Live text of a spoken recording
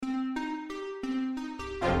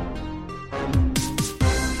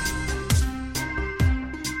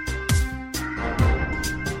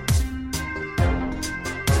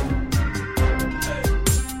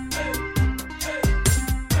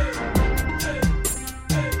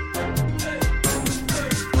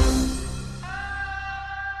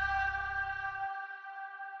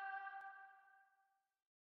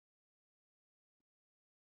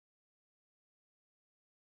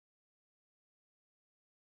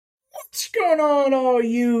What's going on, all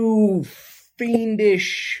you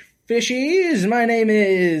fiendish fishies? My name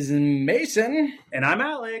is Mason. And I'm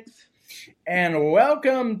Alex. And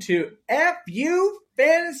welcome to FU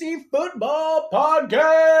Fantasy Football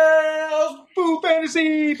Podcast. Foo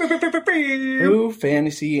Fantasy. Foo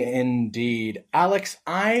Fantasy indeed. Alex,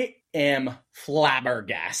 I am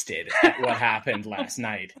flabbergasted at what happened last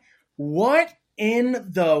night. What in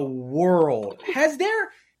the world? Has there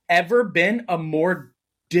ever been a more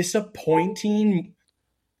disappointing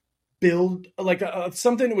build, like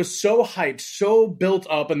something that was so hyped, so built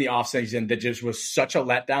up in the offseason that just was such a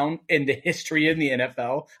letdown in the history in the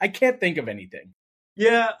NFL? I can't think of anything.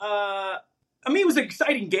 Yeah, it was an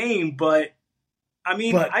exciting game, but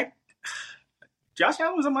Josh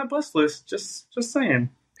Allen was on my bust list. Just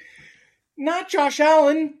saying. Not Josh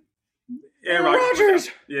Allen. Yeah, Rodgers.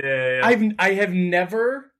 Yeah. I have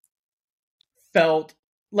never felt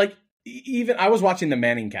like, even I was watching the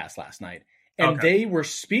Manning cast last night, and they were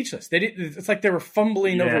speechless. It's like they were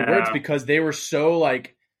fumbling over words because they were so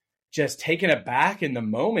like just taken aback in the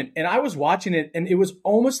moment. And I was watching it, and it was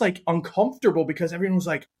almost like uncomfortable because everyone was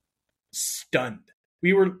like stunned.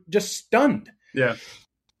 We were just stunned. Yeah.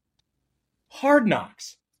 Hard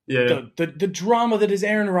Knocks. Yeah. The drama that is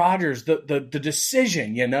Aaron Rodgers, the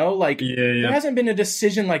decision, there hasn't been a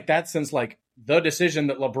decision like that since like the decision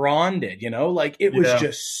that LeBron did, it was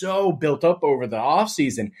just so built up over the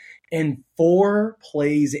offseason. And 4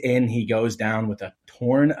 plays in, he goes down with a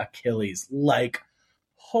torn Achilles. Like,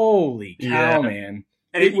 holy cow, man.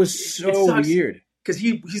 And it was so weird. Because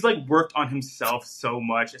he's like worked on himself so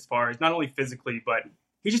much as far as not only physically, but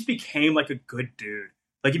he just became like a good dude.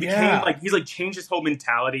 Like he became he's like changed his whole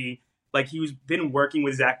mentality. Like he's been working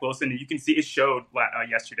with Zach Wilson, and you can see it showed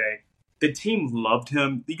yesterday. The team loved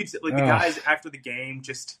him. You could see, like the guys after the game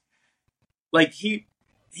just like it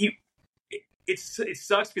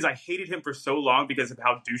sucks because I hated him for so long because of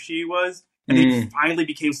how douchey he was, and then he finally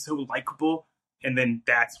became so likable, and then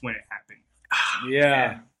that's when it happened.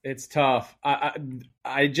 Man. It's tough.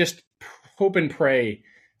 I just hope and pray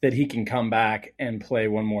that he can come back and play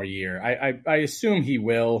one more year. I assume he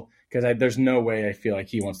will, because there's no way I feel like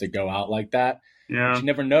he wants to go out like that. Yeah. But you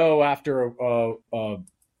never know after a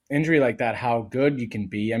injury like that how good you can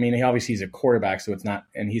be. I mean, he's a quarterback, so it's not,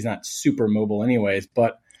 and he's not super mobile anyways,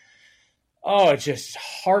 but it's just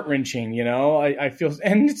heart-wrenching, I feel,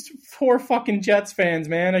 and it's 4 fucking Jets fans,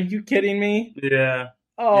 man. Are you kidding me? Yeah.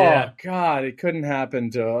 God, it couldn't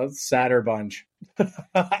happen to a sadder bunch.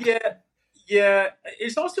 Yeah.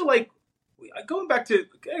 It's also like I go back to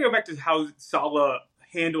how Saleh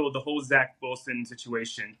handled the whole Zach Wilson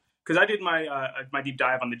situation, because I did my deep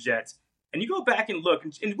dive on the Jets, and you go back and look,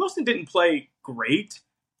 and Wilson didn't play great,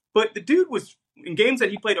 but the dude was in games that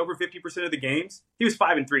he played over 50% of the games. He was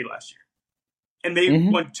 5-3 last year, and they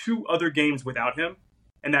won 2 other games without him,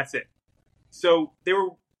 and that's it. So they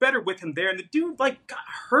were better with him there, and the dude like got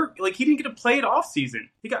hurt. Like he didn't get to play it off season.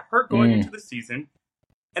 He got hurt going into the season,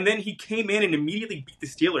 and then he came in and immediately beat the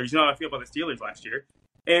Steelers. You know how I feel about the Steelers last year,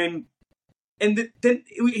 and then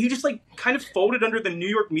he just like kind of folded under the New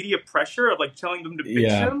York media pressure of like telling them to bitch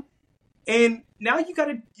him. And now you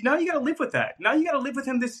gotta live with that. Now you gotta live with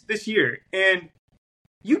him this year, and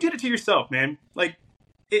you did it to yourself, man. Like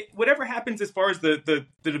whatever happens as far as the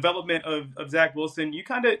development of Zach Wilson, you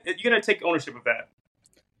gotta take ownership of that.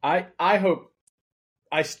 I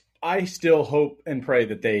still hope and pray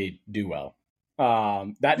that they do well.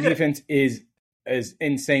 That defense is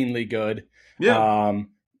insanely good. Yeah.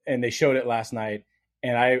 And they showed it last night.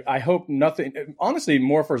 And I hope nothing, honestly,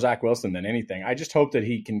 more for Zach Wilson than anything. I just hope that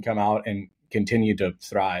he can come out and continue to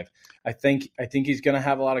thrive. I think he's going to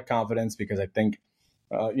have a lot of confidence, because I think,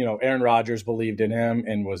 Aaron Rodgers believed in him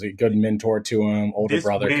and was a good mentor to him, older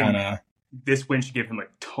brother kind of. This win should give him a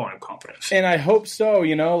ton of confidence. And I hope so,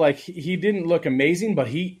 he didn't look amazing, but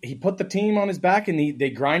he put the team on his back, and they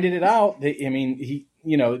grinded it out.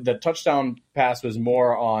 The touchdown pass was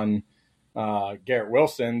more on Garrett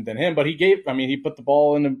Wilson than him, but he put the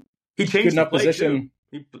ball in a good enough position.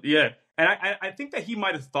 And I think that he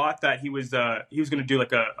might have thought that he was going to do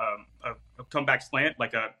like a comeback slant,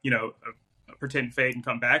 like a pretend fade and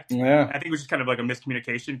come back. Yeah. I think it was just kind of like a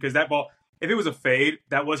miscommunication, because that ball, if it was a fade,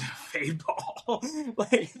 that wasn't a fade ball.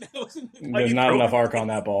 There's not enough arc on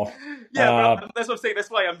that ball. Yeah, that's what I'm saying. That's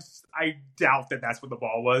why I doubt that that's what the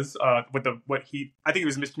ball was. I think it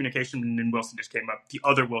was a miscommunication, and then Wilson just came up. The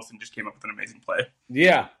other Wilson just came up with an amazing play.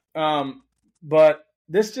 Yeah. But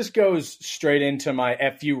this just goes straight into my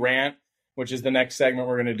FU rant, which is the next segment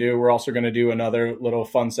we're going to do. We're also going to do another little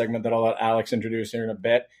fun segment that I'll let Alex introduce here in a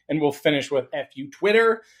bit, and we'll finish with FU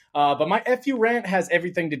Twitter. But my FU rant has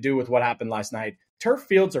everything to do with what happened last night. turf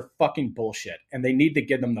fields are fucking bullshit, and they need to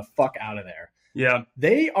get them the fuck out of there. Yeah.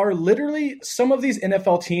 They are literally, some of these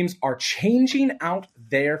NFL teams are changing out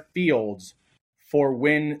their fields for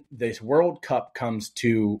when this World Cup comes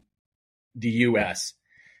to the U.S.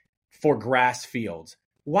 for grass fields.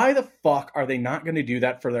 Why the fuck are they not going to do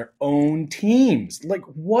that for their own teams? Like,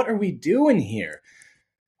 what are we doing here?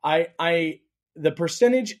 The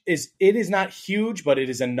percentage is not huge, but it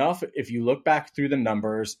is enough if you look back through the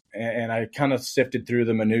numbers, and I kind of sifted through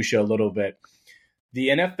the minutia a little bit. The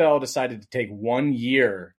NFL decided to take 1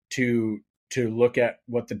 year to look at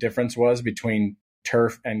what the difference was between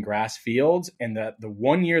turf and grass fields, and the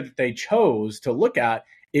 1 year that they chose to look at,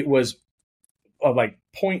 it was like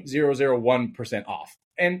 0.001% off.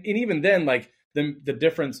 And even then, like the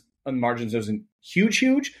difference on margins isn't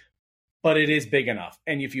huge, but it is big enough.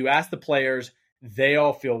 And if you ask the players, they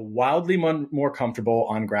all feel wildly more comfortable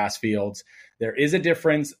on grass fields. There is a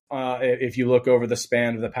difference if you look over the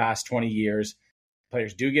span of the past 20 years.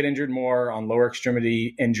 Players do get injured more on lower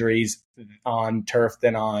extremity injuries on turf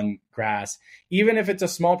than on grass. Even if it's a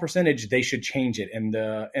small percentage, they should change it. And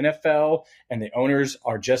the NFL and the owners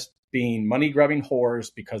are just being money-grubbing whores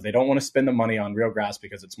because they don't want to spend the money on real grass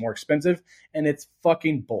because it's more expensive, and it's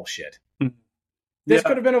fucking bullshit. This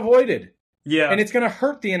could have been avoided. Yeah. And it's going to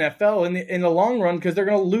hurt the NFL in the long run because they're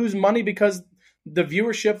going to lose money because the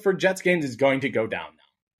viewership for Jets games is going to go down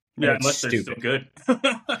now. Yeah, unless they're still good.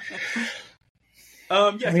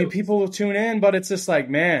 I mean, people will tune in, but it's just like,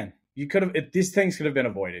 man, you could have. These things could have been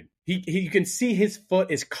avoided. You can see his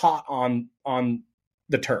foot is caught on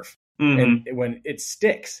the turf, and when it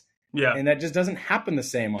sticks, and that just doesn't happen the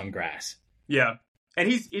same on grass. Yeah, and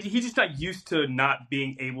he's just not used to not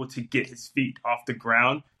being able to get his feet off the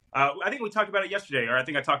ground. I think we talked about it yesterday, or I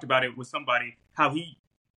think I talked about it with somebody. How the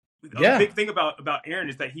big thing about Aaron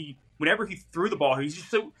is that whenever he threw the ball, he's just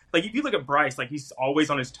so, like, if you look at Bryce, like, he's always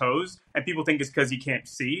on his toes, and people think it's because he can't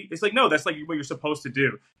see. It's like, no, that's like what you're supposed to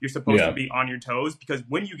do. You're supposed to be on your toes, because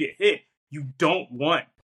when you get hit, you don't want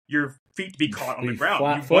your feet to be caught on the ground.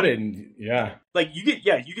 Flat-footed, like you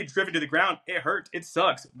get driven to the ground. It hurts. It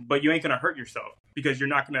sucks, but you ain't gonna hurt yourself because you're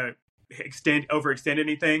not gonna overextend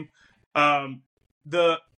anything.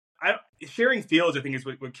 Sharing fields, I think, is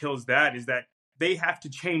what kills that. Is that they have to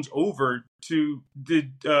change over they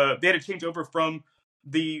had to change over from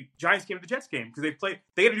the Giants game to the Jets game because they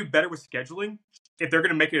got to do better with scheduling if they're going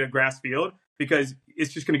to make it a grass field, because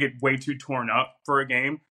it's just going to get way too torn up for a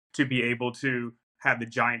game to be able to have the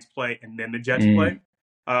Giants play and then the Jets play.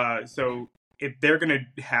 So if they're going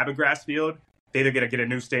to have a grass field, they either got to get a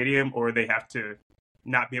new stadium or they have to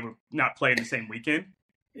not play in the same weekend.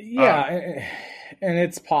 Yeah, and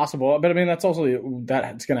it's possible, but I mean that's going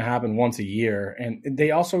to happen once a year, and they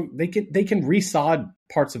can resod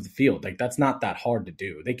parts of the field. Like, that's not that hard to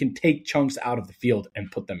do. They can take chunks out of the field and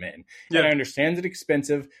put them in. Yeah. And I understand it's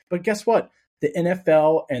expensive, but guess what? The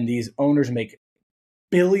NFL and these owners make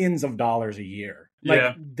billions of dollars a year.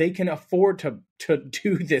 Like, they can afford to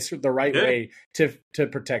do this the right way to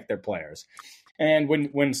protect their players. And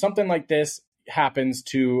when something like this happens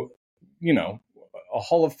to, a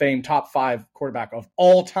Hall of Fame top 5 quarterback of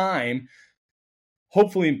all time,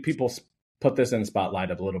 hopefully people put this in the spotlight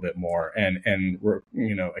a little bit more and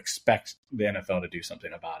expect the NFL to do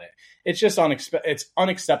something about it. It's just it's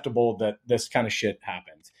unacceptable that this kind of shit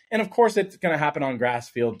happens. And of course it's going to happen on grass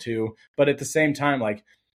field too, but at the same time, like,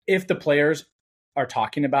 if the players are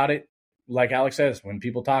talking about it, like Alex says, when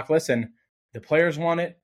people talk, listen, the players want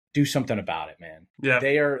it, do something about it, man. Yeah.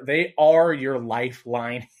 They are your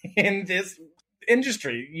lifeline in this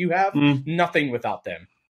industry. You have nothing without them.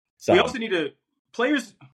 So we also need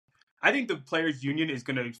players. I think the players union is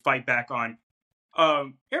going to fight back on.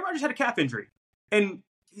 Aaron Rodgers had a calf injury, and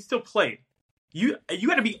he still played. You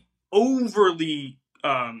got to be overly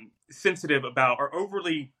sensitive about, or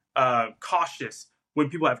overly cautious when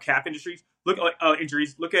people have calf injuries. Look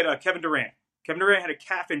at Kevin Durant. Kevin Durant had a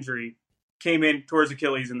calf injury, came in towards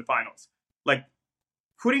Achilles in the finals. Like,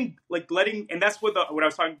 and that's what I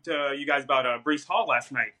was talking to you guys about Breece Hall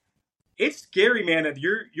last night. It's scary, man, that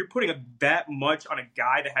you're putting that much on a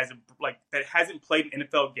guy that hasn't played an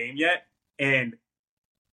NFL game yet, and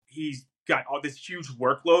he's got all this huge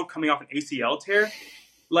workload coming off an ACL tear.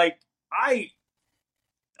 Like,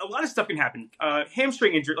 a lot of stuff can happen.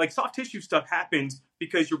 Hamstring injury, like soft tissue stuff, happens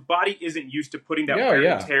because your body isn't used to putting that wear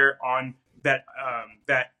and tear on that.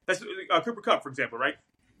 That's Cooper Kupp, for example, right?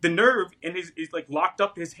 The nerve in is like locked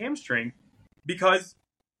up his hamstring because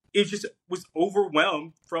it just was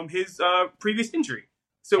overwhelmed from his previous injury.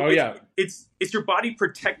 So it's your body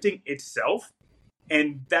protecting itself,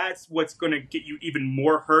 and that's what's going to get you even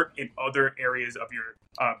more hurt in other areas of your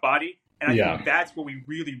body. And I think that's what we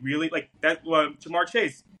really, really like. That Jamar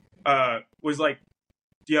Chase was like,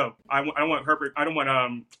 "Yo, I don't want Herbert. I don't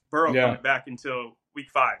want Burrow coming back until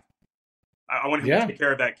week 5. I want him to take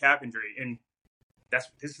care of that calf injury." And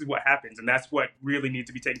this is what happens, and that's what really needs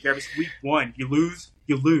to be taken care of. It's week 1. You lose,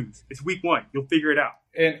 you lose. It's week 1. You'll figure it out.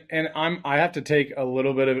 And I have to take a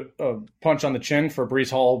little bit of a punch on the chin for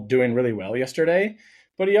Breece Hall doing really well yesterday.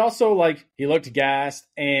 But he also, he looked gassed,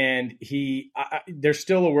 and there's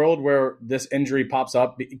still a world where this injury pops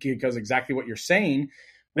up because exactly what you're saying.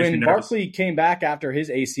 When Barkley came back after his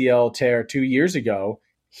ACL tear 2 years ago,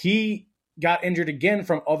 he got injured again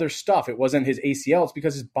from other stuff. It wasn't his ACL. It's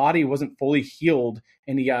because his body wasn't fully healed,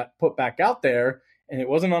 and he got put back out there, and it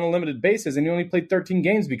wasn't on a limited basis, and he only played 13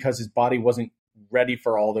 games because his body wasn't ready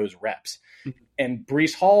for all those reps. And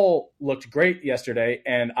Breece Hall looked great yesterday,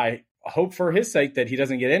 and I hope for his sake that he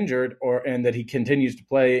doesn't get injured and that he continues to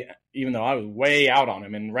play, even though I was way out on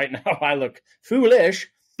him. And right now I look foolish,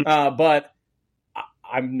 but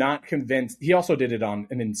I'm not convinced. He also did it on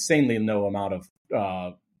an insanely low amount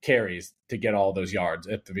of carries to get all those yards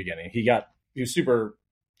at the beginning. He was super,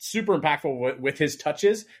 super impactful with his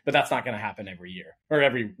touches, but that's not going to happen every year or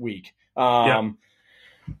every week. Coming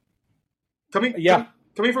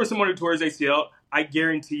from someone who tore his ACL, I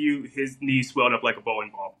guarantee you his knee swelled up like a bowling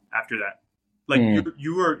ball after that.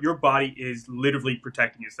 Your body is literally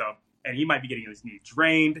protecting yourself, and he might be getting his knee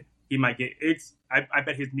drained. He might get I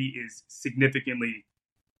bet his knee is significantly.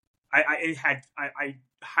 I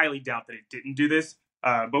highly doubt that it didn't do this,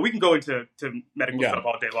 but we can go into medical stuff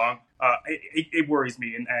all day long. It worries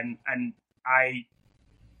me, and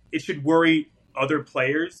it should worry other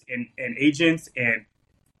players and agents and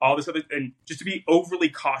all this other, and just to be overly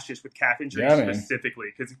cautious with calf injuries specifically,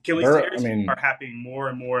 because Achilles tears are happening more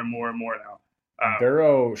and more and more and more now.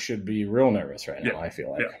 Burrow should be real nervous right now. I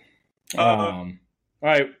feel like. All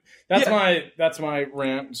right, that's my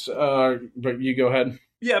rant. But you go ahead.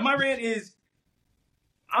 Yeah, my rant is,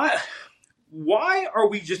 why are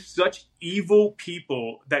we just such evil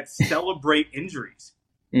people that celebrate injuries?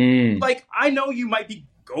 I know you might be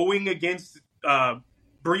going against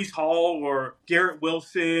Breece Hall or Garrett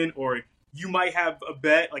Wilson, or you might have a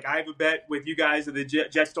bet, I have a bet with you guys that the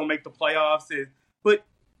Jets don't make the playoffs. But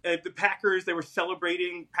the Packers,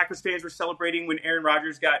 Packers fans were celebrating when Aaron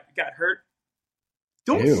Rodgers got hurt.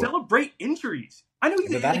 Don't celebrate injuries. I know you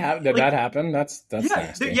did that happen? That's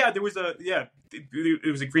nasty. There was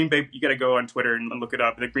it was a Green Bay. You got to go on Twitter and look it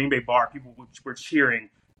up. The Green Bay bar, people were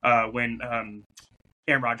cheering when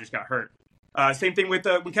Aaron Rodgers got hurt. Same thing with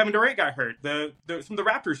when Kevin Durant got hurt. Some of the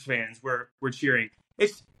Raptors fans were cheering.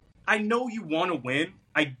 I know you want to win.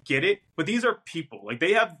 I get it, but these are people.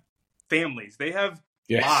 They have families. They have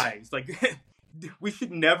lives. We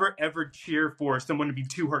should never ever cheer for someone to be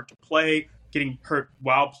too hurt to play, getting hurt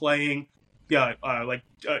while playing.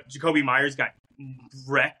 Jacoby Myers got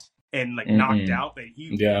wrecked and knocked out.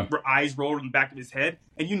 Eyes rolled in the back of his head,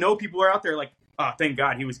 and people are out there oh, thank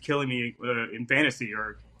God he was killing me in fantasy,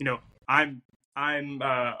 or I'm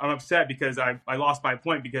upset because I lost by a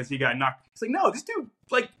point because he got knocked. It's no, this dude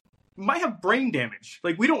might have brain damage.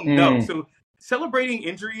 We don't know. So celebrating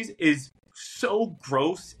injuries is so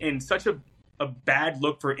gross and such a bad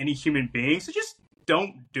look for any human being. So just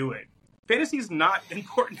don't do it. Fantasy is not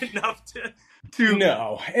important enough to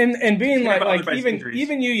no. And being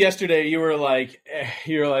even you yesterday, you were like,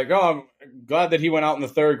 oh, I'm glad that he went out in the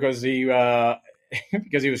third because he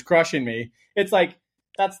because he was crushing me. It's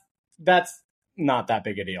that's not that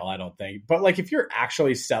big a deal, I don't think. But if you're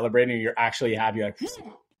actually celebrating, you're actually happy,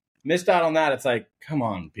 missed out on that. It's come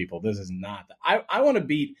on, people, this is not. I want to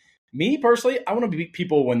beat me personally. I want to beat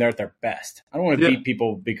people when they're at their best. I don't want to beat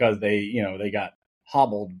people because they got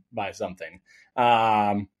hobbled by something.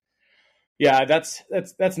 That's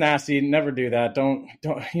nasty. Never do that. Don't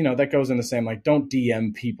that goes in the same don't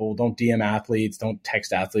DM people, don't DM athletes, don't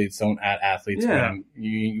text athletes, don't at athletes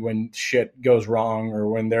when shit goes wrong or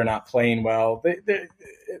when they're not playing well.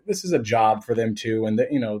 This is a job for them too, and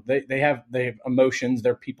they have emotions.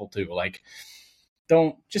 They're people too.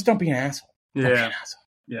 Don't be an asshole. Don't be an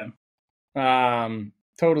asshole.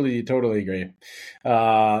 Totally agree.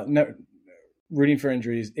 No, rooting for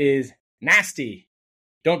injuries is nasty.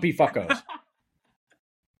 Don't be fuckos.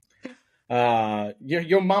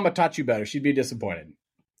 Your mama taught you better. She'd be disappointed.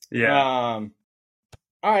 Yeah. All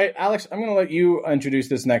right, Alex, I'm going to let you introduce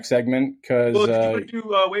this next segment because. Well, do you want to do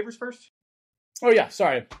waivers first? Oh yeah,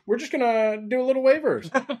 sorry. We're just going to do a little waivers.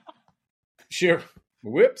 Sure.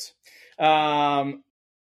 Whoops. So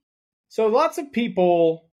lots of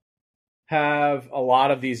people have a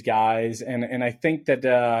lot of these guys, and I think that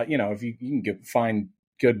if you can find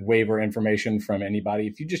good waiver information from anybody.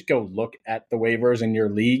 If you just go look at the waivers in your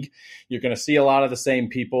league, you're going to see a lot of the same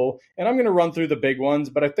people. And I'm going to run through the big ones,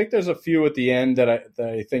 but I think there's a few at the end that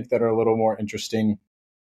I think that are a little more interesting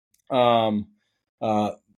that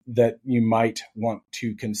you might want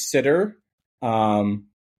to consider. I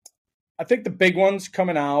think the big ones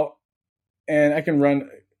coming out, and I can run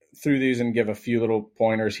through these and give a few little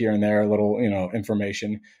pointers here and there, a little,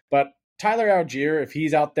 information. But Tyler Algier, if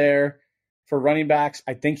he's out there for running backs,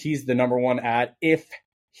 I think he's the number one ad if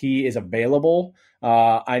he is available.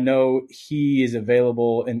 I know he is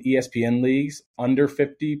available in ESPN leagues under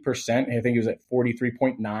 50%. I think he was at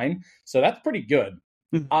 43.9. So that's pretty good.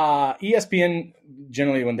 ESPN,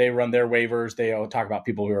 generally, when they run their waivers, they all talk about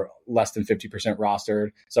people who are less than 50% rostered.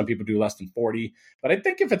 Some people do less than 40. But I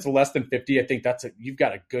think if it's less than 50, I think you've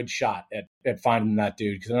got a good shot at finding that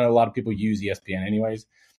dude, because I know a lot of people use ESPN anyways.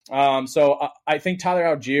 So I think Tyler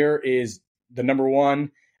Algier is the number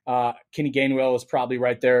one. Kenny Gainwell is probably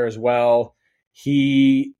right there as well.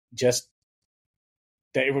 When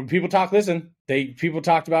people talk, people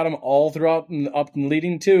talked about him all throughout and up and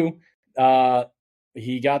leading to.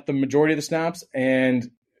 He got the majority of the snaps, and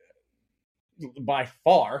by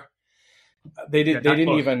far, they didn't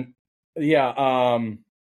close. Even. Yeah.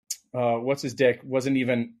 What's his dick wasn't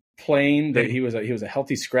even playing. That he was a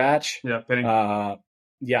healthy scratch. Yeah. Penny.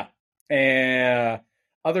 Yeah. And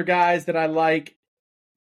other guys that I like,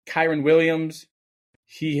 Kyron Williams,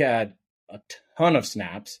 he had a ton of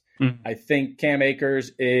snaps. Mm-hmm. I think Cam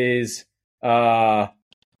Akers is. I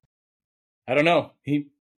don't know.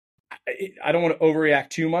 I don't want to overreact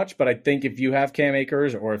too much, but I think if you have Cam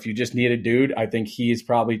Akers or if you just need a dude, I think he's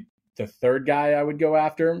probably the third guy I would go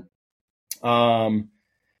after.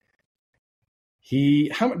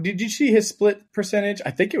 Did you see his split percentage?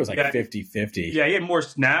 I think it was like 50-50. Yeah, he had more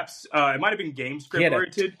snaps. It might have been game script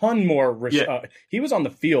oriented. He had a ton more. He was on the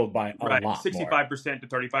field by a lot 65% to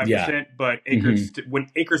 35%. But Akers, when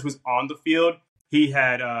Akers was on the field, he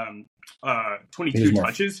had 22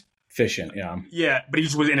 touches. Efficient, yeah. Yeah, but he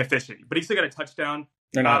just was inefficient. But he still got a touchdown.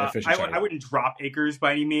 They're not efficient. I wouldn't drop Akers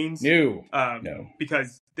by any means. No.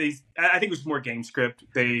 Because I think it was more game script.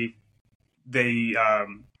 They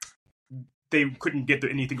couldn't get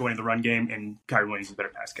anything going in the run game, and Kyrie Williams is a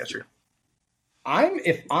better pass catcher.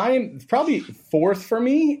 If I'm probably fourth for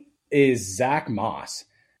me is Zach Moss.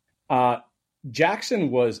 Deion Jackson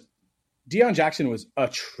was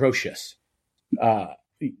atrocious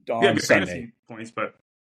on Sunday. Points, but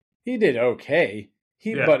he did okay.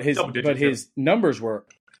 But his numbers were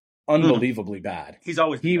unbelievably bad.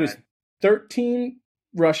 He was 13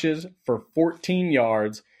 rushes for 14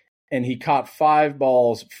 yards, and he caught 5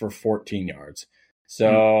 balls for 14 yards.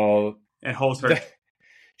 So and holes hurt.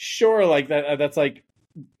 Sure, like that's like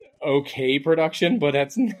okay production, but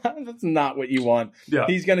that's not what you want. Yeah.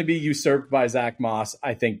 He's going to be usurped by Zach Moss,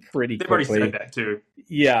 I think, pretty quickly. They've already said that too.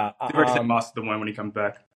 Yeah, they've already said Moss is the one when he comes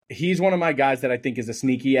back. He's one of my guys that I think is a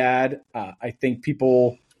sneaky ad. I think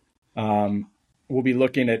people will be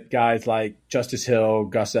looking at guys like Justice Hill,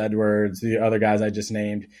 Gus Edwards, the other guys I just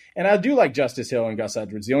named. And I do like Justice Hill and Gus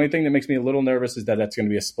Edwards. The only thing that makes me a little nervous is that that's going to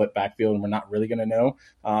be a split backfield and we're not really going to know.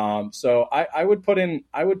 So I would put in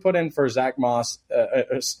for Zach Moss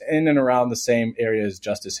in and around the same area as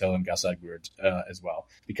Justice Hill and Gus Edwards as well,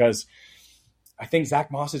 because I think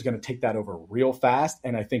Zach Moss is going to take that over real fast.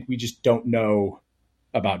 And I think we just don't know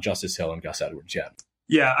about Justice Hill and Gus Edwards yet.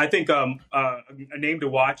 Yeah, I think a name to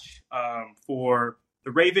watch for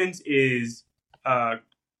the Ravens is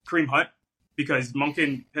Kareem Hunt, because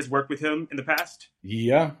Monken has worked with him in the past.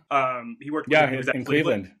 Yeah. He worked with him in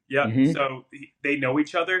Cleveland. Yeah, so they know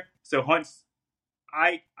each other. So Hunt's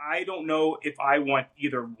I don't know if I want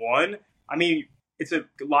either one. I mean, it's a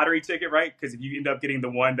lottery ticket, right? Because if you end up getting the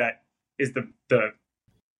one that is the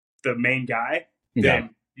main guy, then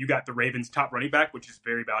you got the Ravens' top running back, which is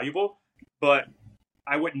very valuable. But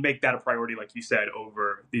I wouldn't make that a priority, like you said,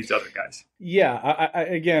 over these other guys. Yeah,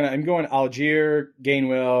 I'm going Algier,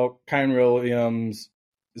 Gainwell, Kyron Williams,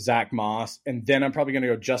 Zach Moss, and then I'm probably going to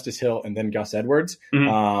go Justice Hill and then Gus Edwards.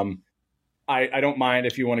 Mm-hmm. I don't mind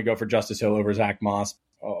if you want to go for Justice Hill over Zach Moss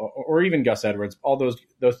or even Gus Edwards. All those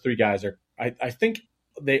three guys are. I think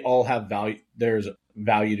they all have value. There's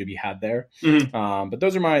value to be had there. Mm-hmm. But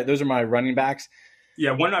those are my running backs.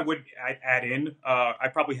 Yeah, one I would add in. I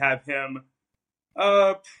probably have him.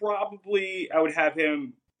 I would have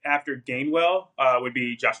him after Gainwell. Would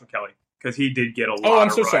be Joshua Kelly, because he did get a lot. Oh, I'm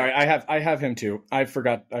so sorry. I have him too. I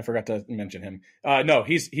forgot to mention him. No,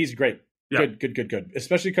 he's great. Yeah. Good.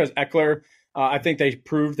 Especially because Eckler. I think they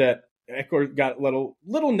proved that Eckler got a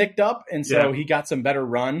little nicked up, and so he got some better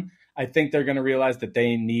run. I think they're going to realize that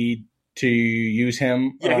they need to use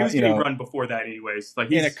him. Yeah, he was getting run before that, anyways.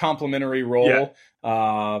 Like in a complementary role.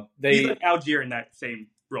 Yeah. He's like Algier in that same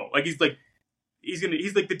role. Like he's like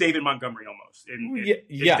the David Montgomery almost.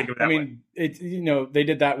 I mean, they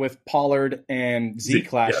did that with Pollard and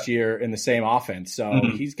Zeke last year in the same offense, so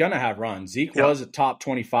he's gonna have runs. Zeke was a top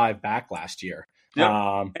 25 back last year,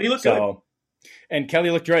 and he looked good. And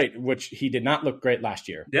Kelly looked great, which he did not look great last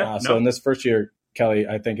year. So in this first year, Kelly,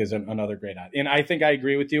 I think, is another great add. And I think I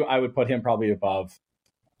agree with you. I would put him probably above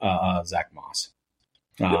Zach Moss.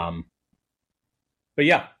 But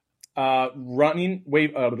yeah, running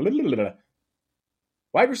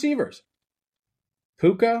wide receivers.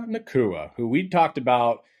 Puka Nacua, who we talked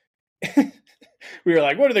about. We were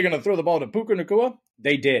like, what are they going to throw the ball to Puka Nacua?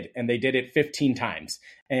 They did, and they did it 15 times.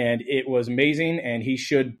 And it was amazing, and he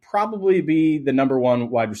should probably be the number one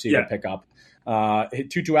wide receiver pickup.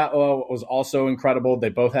 Tutu Atwell was also incredible. They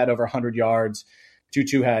both had over 100 yards.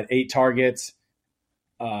 Tutu had 8 targets.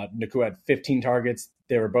 Nacua had 15 targets.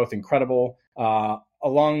 They were both incredible.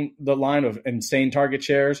 Along the line of insane target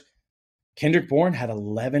shares, Kendrick Bourne had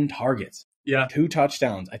 11 targets. 2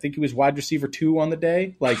 touchdowns. I think he was wide receiver 2 on the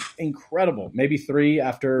day. Like, incredible. Maybe 3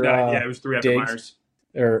 after it was 3 after Diggs, Myers.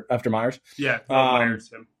 Or after Myers. Yeah,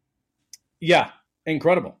 Myers him. Yeah,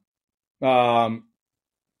 incredible.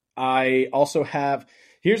 I also have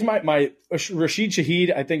here's my Rashid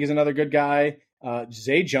Shaheed, I think, is another good guy.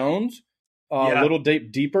 Zay Jones, a little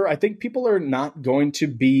deeper. I think people are not going to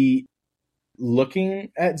be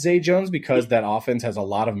looking at Zay Jones because that offense has a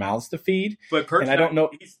lot of mouths to feed. But Kirk's I don't know.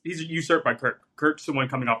 He's usurped by Kirk. Kirk's the one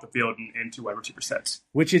coming off the field in 2 wide receiver sets.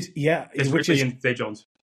 Which is in Zay Jones.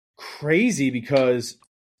 Crazy because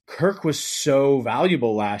Kirk was so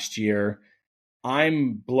valuable last year.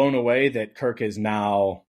 I'm blown away that Kirk is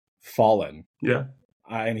now fallen. Yeah.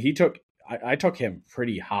 And I took him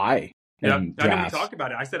pretty high. Yeah, I know we talked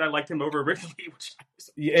about it. I said I liked him over Ridley, which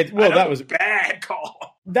that was a bad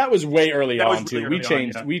call. That was way early on really too. We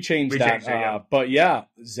changed that. But yeah,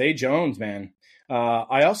 Zay Jones, man.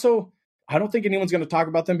 I don't think anyone's going to talk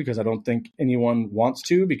about them because I don't think anyone wants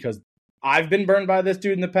to because I've been burned by this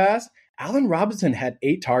dude in the past. Allen Robinson had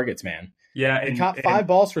 8 targets, man. Yeah, he caught 5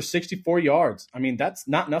 balls for 64 yards. I mean, that's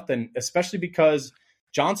not nothing, especially because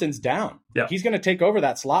Johnson's down. Yeah. He's going to take over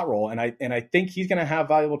that slot role, and I think he's going to have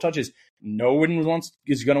valuable touches. No one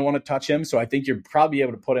is going to want to touch him, so I think you're probably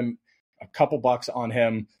able to put him a couple bucks on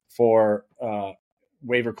him for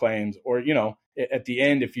waiver claims, or at the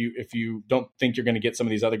end, if you don't think you're going to get some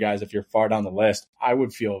of these other guys, if you're far down the list, I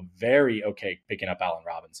would feel very okay picking up Allen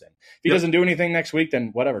Robinson. If he doesn't do anything next week,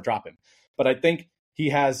 then whatever, drop him. But I think he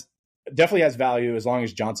definitely has value as long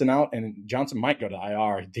as Johnson out, and Johnson might go to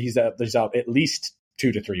IR. He's out at least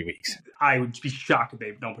 2 to 3 weeks. I would be shocked if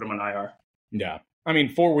they don't put him on IR. Yeah. I mean,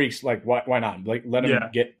 4 weeks, like, why not? Like, let him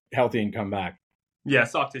get healthy and come back. Yeah,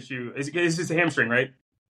 soft tissue. It's just a hamstring, right?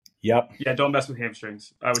 Yep. Yeah, don't mess with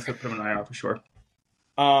hamstrings. I would put him on IR for sure.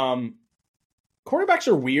 Quarterbacks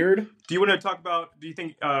are weird. Do you want to talk about, do you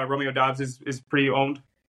think Romeo Doubs is pretty owned?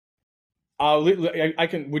 I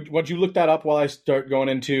can. Would you look that up while I start going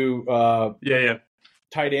into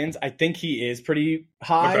tight ends? I think he is pretty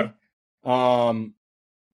high. Okay.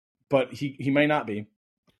 But he may not be.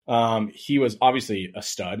 He was obviously a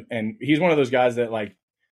stud, and he's one of those guys that like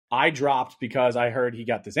I dropped because I heard he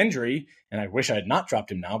got this injury, and I wish I had not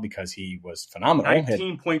dropped him now because he was phenomenal.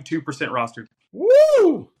 19.2% rostered.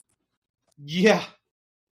 Woo! Yeah.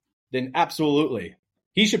 Then absolutely,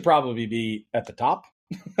 he should probably be at the top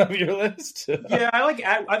of your list. Yeah,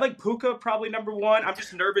 I like Puka probably number 1. I'm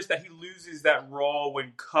just nervous that he loses that role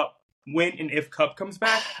when and if Cup comes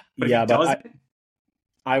back. But yeah, but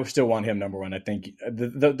I still want him number 1. I think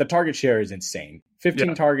the target share is insane.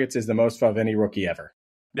 15 targets is the most of any rookie ever.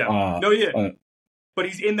 Yeah, but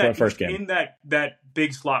he's in that first game in that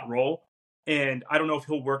big slot role, and I don't know if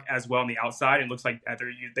he'll work as well on the outside. It looks like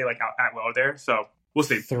they like Atwell there, so we'll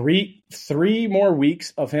see. 3 more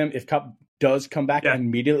weeks of him if Cup does come back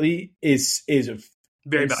immediately is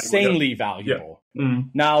very insanely valuable. Yeah. Mm-hmm.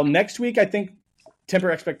 Now next week, I think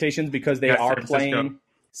temper expectations because they are playing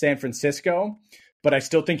San Francisco. But I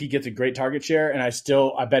still think he gets a great target share, and I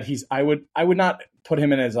bet I would not put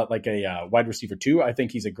him in as a wide receiver 2. I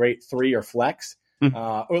think he's a great 3 or flex,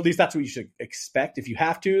 or at least that's what you should expect. If you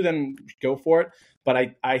have to, then go for it.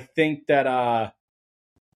 But I think that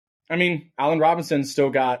Allen Robinson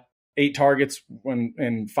still got 8 targets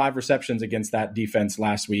and 5 receptions against that defense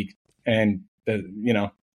last week, and good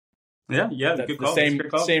call. Same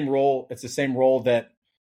role. It's the same role that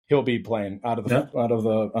he'll be playing out of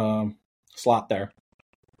the slot there.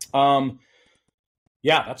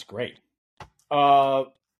 That's great. Tight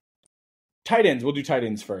ends. We'll do tight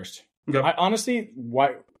ends first. Okay. Honestly,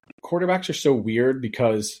 why quarterbacks are so weird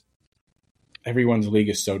because everyone's league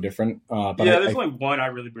is so different. But there's only one I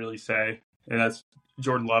really say, and that's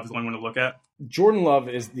Jordan Love is the only one to look at. Jordan Love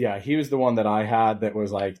he was the one that I had that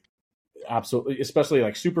was like absolutely, especially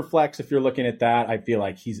like super flex. If you're looking at that, I feel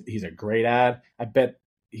like he's a great ad. I bet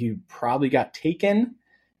he probably got taken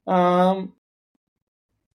in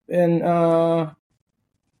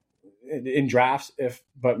drafts,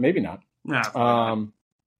 but maybe not. Nah,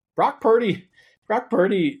 Brock Purdy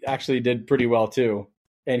actually did pretty well too,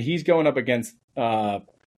 and he's going up against the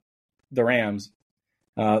Rams.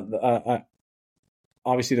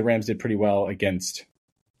 Obviously, the Rams did pretty well against.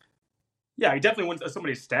 Yeah, he definitely wins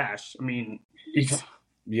somebody's stash. I mean,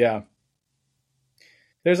 yeah.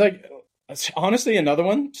 There's like, honestly, another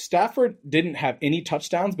one. Stafford didn't have any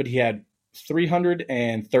touchdowns, but he had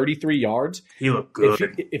 333 yards. He looked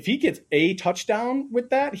good. If he gets a touchdown with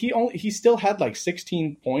that, he still had like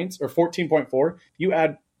 16 points or 14.4. You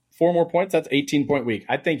add 4 more points, that's 18-point week.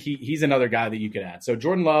 I think he's another guy that you could add. So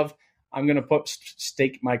Jordan Love, I'm going to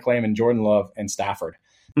stake my claim in Jordan Love and Stafford.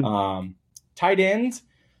 Tight ends,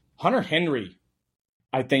 Hunter Henry,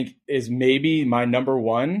 I think, is maybe my number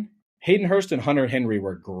one. Hayden Hurst and Hunter Henry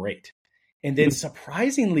were great. And then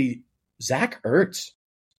surprisingly, Zach Ertz.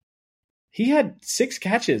 He had 6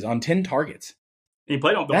 catches on 10 targets. He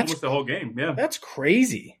played almost the whole game, yeah. That's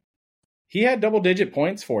crazy. He had double-digit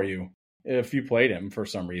points for you if you played him for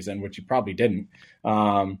some reason, which you probably didn't.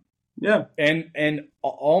 Yeah. And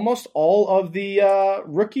almost all of the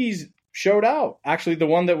rookies showed out. Actually, the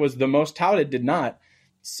one that was the most touted did not.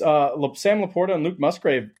 Sam Laporta and Luke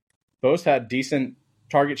Musgrave both had decent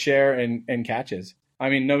target share and catches. I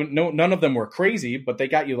mean, none of them were crazy, but they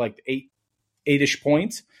got you like 8-ish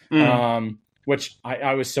points, which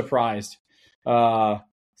I was surprised. Sam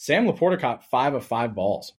Laporta caught 5 of 5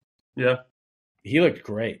 balls. Yeah. He looked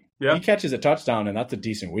great. Yeah. He catches a touchdown, and that's a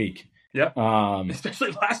decent week. Yeah.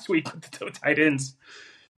 Especially last week with the tight ends.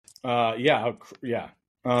 Yeah.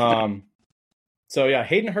 So, yeah,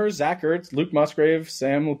 Hayden Hurst, Zach Ertz, Luke Musgrave,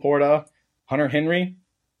 Sam Laporta, Hunter Henry.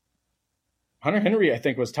 Hunter Henry, I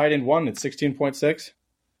think, was tight end 1 at 16.6.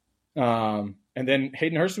 And then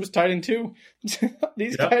Hayden Hurst was tight end 2.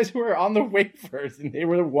 These guys were on the waivers, and they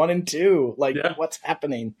were 1 and 2. Like, what's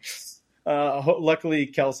happening? Luckily,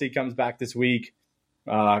 Kelsey comes back this week.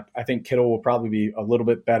 I think Kittle will probably be a little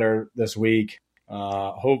bit better this week.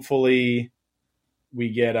 Hopefully, we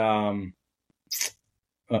get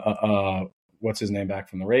what's his name back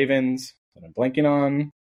from the Ravens that I'm blanking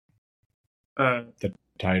on. The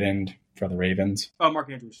tight end for the Ravens. Oh,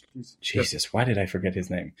 Mark Andrews. Jesus, why did I forget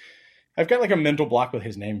his name? I've got like a mental block with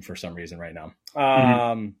his name for some reason right now.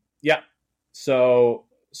 Yeah. So,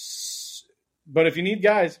 but if you need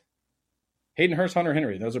guys, Hayden Hurst, Hunter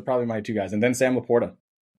Henry, those are probably my 2 guys. And then Sam Laporta.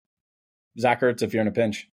 Zach Ertz if you're in a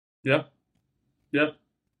pinch. Yeah. Yeah,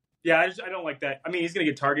 I don't like that. I mean, he's going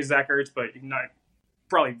to get targets, Zach Ertz, but he's not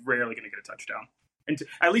probably rarely going to get a touchdown. And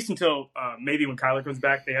at least until maybe when Kyler comes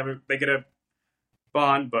back, they get a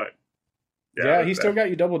bond, but he still got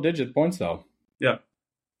you double-digit points, though. Yeah.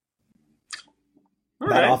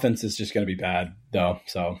 That offense is just going to be bad, though,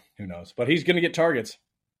 so who knows. But he's going to get targets.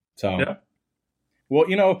 So, well,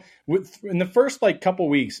 in the first couple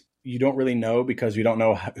weeks, you don't really know because you don't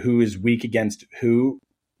know who is weak against who.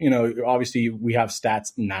 Obviously we have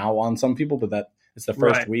stats now on some people, but it's the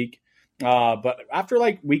first week. But after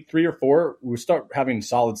week 3 or 4, we start having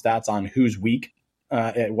solid stats on who's weak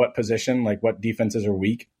at what position, like what defenses are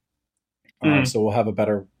weak. So we'll have a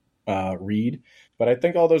better read. But I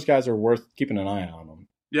think all those guys are worth keeping an eye on them.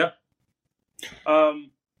 Yeah.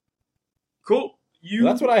 Cool. Well,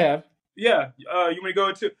 that's what I have. Yeah. You want to go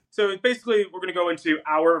into? So basically, we're going to go into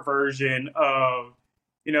our version of,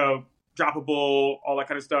 droppable, all that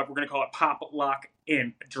kind of stuff. We're going to call it Pop, Lock,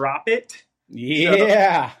 and Drop It.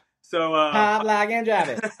 Yeah. So Pop, Lock, and Drop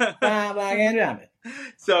It. Pop, Lock, and Drop It.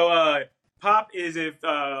 So Pop is if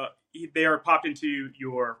they are popped into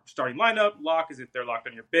your starting lineup. Lock is if they're locked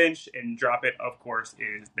on your bench. And Drop It, of course,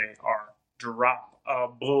 is they are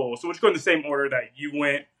droppable. So we'll just go in the same order that you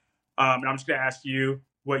went. And I'm just going to ask you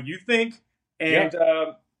what you think. And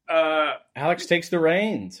Alex takes the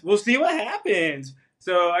reins. We'll see what happens.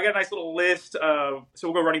 So I got a nice little list. So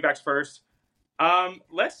we'll go running backs first.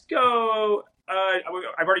 Let's go.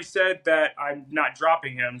 I've already said that I'm not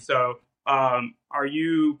dropping him. So are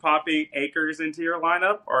you popping Akers into your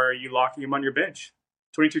lineup or are you locking him on your bench?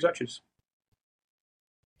 22 touches.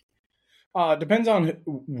 Depends on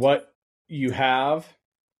what you have.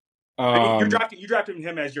 You're drafting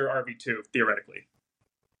him as your RB2, theoretically.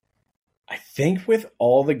 I think with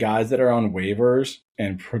all the guys that are on waivers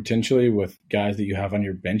and potentially with guys that you have on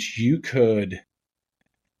your bench, you could.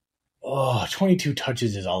 Oh, 22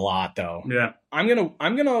 touches is a lot, though. Yeah. I'm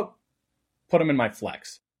gonna put him in my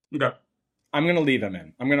flex. Okay. I'm gonna leave him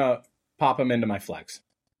in. I'm gonna pop him into my flex.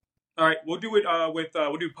 All right, we'll do it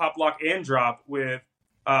we'll do pop, lock, and drop with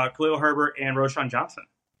Khalil Herbert and Roshan Johnson.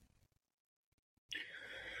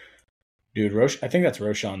 Dude, I think that's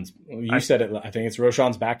Roshan's. You said it. I think it's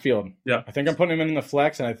Roshan's backfield. Yeah. I think I'm putting him in the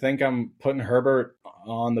flex, and I think I'm putting Herbert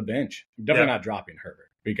on the bench. I'm definitely not dropping Herbert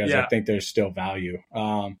because I think there's still value.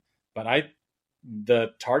 But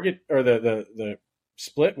the target or the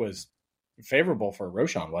split was favorable for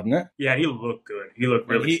Roshan, wasn't it? Yeah, he looked good. He looked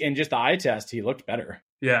really. In just the eye test, he looked better.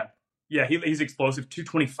 Yeah. He's explosive.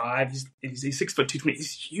 225. He's 6 foot 220.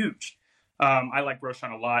 He's huge. I like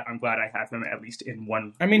Roshan a lot. I'm glad I have him at least in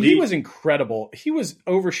one. I mean, league. he was incredible. He was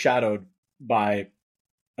overshadowed by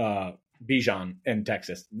Bijan in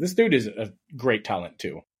Texas. This dude is a great talent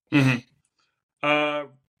too. Mm-hmm.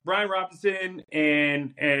 Brian Robinson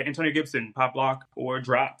and Antonio Gibson, pop, lock, or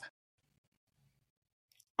drop.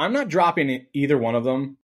 I'm not dropping either one of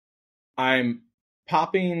them. I'm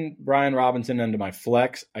popping Brian Robinson into my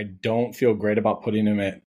flex. I don't feel great about putting him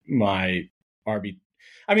at my RB.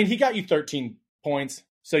 I mean, he got you 13 points.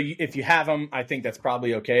 So if you have him, I think that's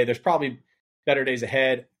probably okay. There's probably better days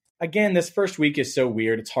ahead. Again, this first week is so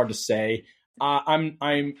weird. It's hard to say.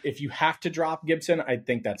 If you have to drop Gibson, I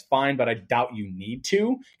think that's fine, but I doubt you need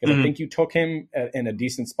to because I think you took him in a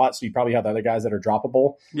decent spot. So you probably have the other guys that are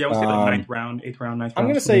droppable. Yeah, we'll say like 9th round, 8th round, 9th round. I'm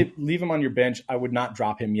going to say leave him on your bench. I would not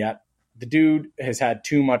drop him yet. The dude has had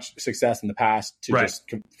too much success in the past to just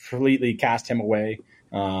completely cast him away.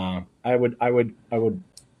 I would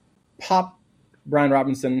pop Brian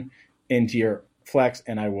Robinson into your flex,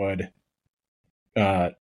 and I would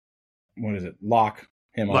lock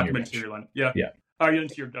him on your bench. Yeah.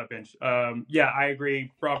 Into your bench. I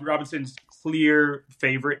agree. Robinson's clear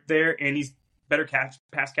favorite there, and he's better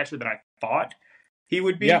pass catcher than I thought he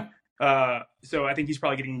would be. Yeah. So I think he's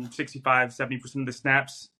probably getting 65-70% of the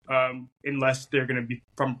snaps, unless they're going to be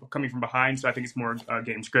coming from behind. So I think it's more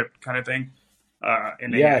game script kind of thing.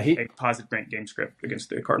 And they had a positive game script against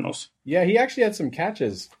the Cardinals. Yeah, he actually had some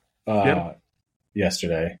catches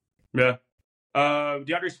yesterday. Yeah.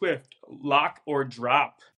 DeAndre Swift, lock or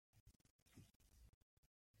drop?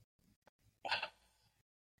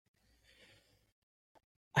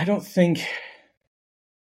 I don't think.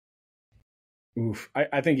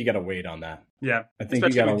 I think you got to wait on that. Yeah, I think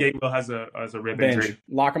especially when Gabriel has a rib injury.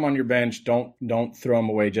 Lock him on your bench. Don't throw him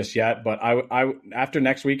away just yet. But I after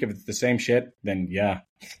next week, if it's the same shit, then yeah.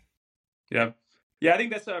 I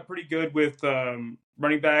think that's pretty good with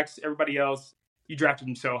running backs. Everybody else, you drafted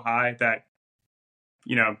them so high that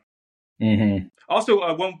Mm-hmm.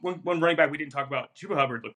 Also, one running back we didn't talk about, Chuba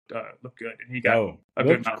Hubbard looked good, and he got a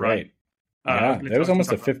good amount of run. There was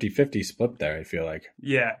almost a 50-50 split there, I feel like.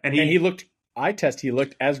 Yeah, and he looked. He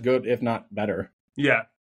looked as good, if not better. Yeah,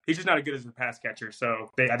 he's just not as good as a pass catcher. So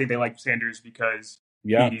I think they like Sanders because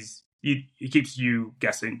he keeps you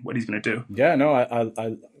guessing what he's going to do. Yeah, no,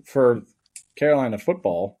 I for Carolina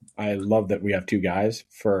football, I love that we have two guys.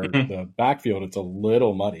 For the backfield, it's a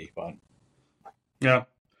little muddy, but yeah.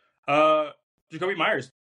 Jacoby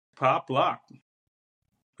Myers, pop, lock,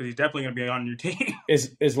 because he's definitely going to be on your team.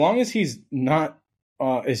 As long as he's not,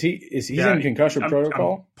 is he in concussion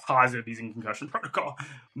protocol? I'm positive he's in concussion protocol,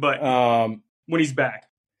 but when he's back,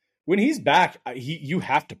 you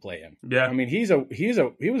have to play him. Yeah, I mean he was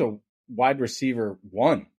a wide receiver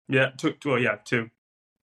 1. Yeah, two.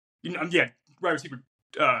 Wide receiver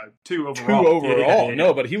 2 overall. 2 overall. Yeah.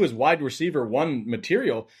 No, but he was wide receiver 1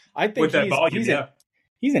 material. I think with that volume,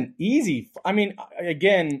 he's an easy. I mean,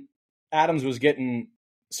 again, Adams was getting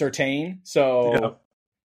Surtain, so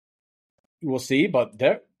we'll see. But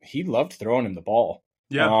he loved throwing him the ball.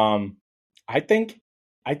 Yeah. I think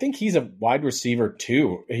he's a wide receiver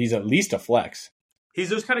 2. He's at least a flex. He's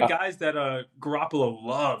those kind of guys that Garoppolo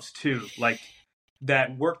loves too, like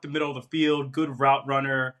that work the middle of the field, good route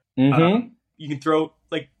runner. Mm-hmm. You can throw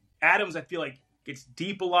like Adams. I feel like gets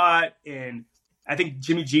deep a lot, and I think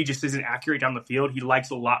Jimmy G just isn't accurate down the field. He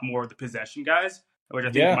likes a lot more of the possession guys, which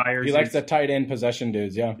I think Myers. He likes the tight end possession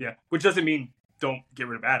dudes. Yeah, which doesn't mean don't get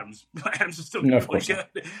rid of Adams. Adams is still really good,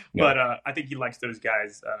 but I think he likes those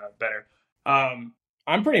guys better.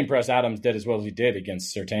 I'm pretty impressed Adams did as well as he did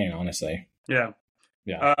against Surtain, honestly. Yeah.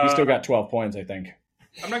 He still got 12 points, I think.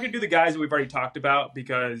 I'm not going to do the guys that we've already talked about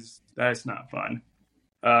because that's not fun.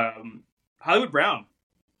 Hollywood Brown,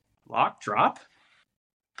 lock, drop.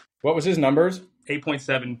 What was his numbers?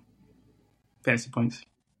 8.7 fantasy points.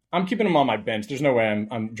 I'm keeping him on my bench. There's no way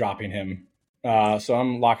I'm dropping him. So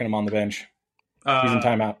I'm locking him on the bench. He's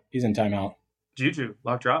in timeout. Juju,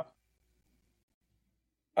 lock drop.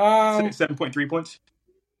 7.3 points.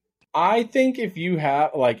 I think if you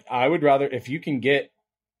have, I would rather, if you can get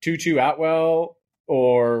Tutu Atwell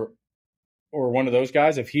or one of those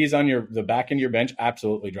guys, if he's on the back end of your bench,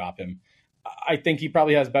 absolutely drop him. I think he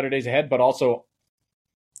probably has better days ahead, but also,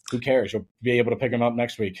 who cares? You'll be able to pick him up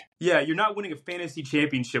next week. Yeah, you're not winning a fantasy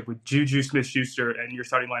championship with Juju Smith-Schuster and your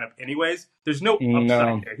starting lineup anyways. There's no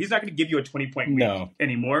upside there. He's not going to give you a 20-point week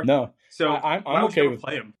anymore. No. So I'm okay with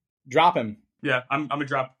play him. Drop him. Yeah, I'm going to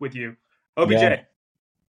drop with you. OBJ. Yeah.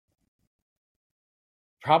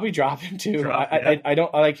 Probably drop him too. I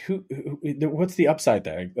don't like who. What's the upside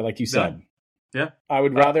there? Like you said. Yeah. I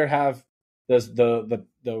would rather have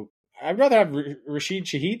I'd rather have Rashid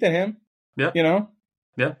Shaheed than him. Yeah. You know?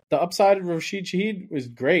 Yeah. The upside of Rashid Shaheed was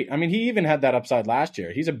great. I mean, he even had that upside last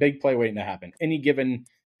year. He's a big play waiting to happen. Any given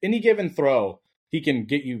throw, he can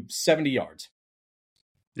get you 70 yards.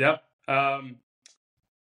 Yep.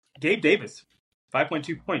 Gabe Davis,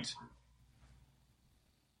 5.2 points.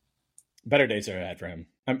 Better days are ahead for him.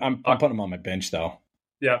 I'm putting him on my bench though.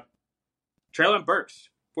 Yeah. Treylon Burks,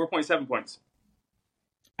 4.7 points.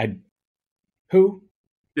 Who?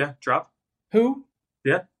 Yeah, drop. Who?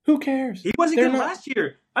 Yeah. Who cares? He wasn't good last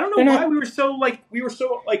year. I don't know why we were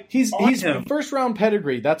so he's him. First round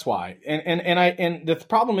pedigree. That's why. And the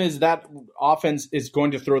problem is that offense is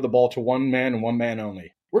going to throw the ball to one man and one man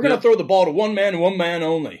only. We're going to throw the ball to one man and one man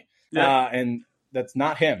only. Yeah. And that's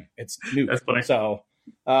not him. It's Nuke. That's funny. So,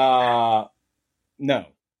 no.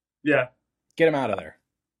 Yeah. Get him out of there.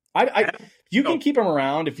 You can keep him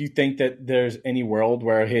around if you think that there's any world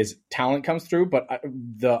where his talent comes through, but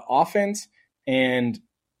the offense and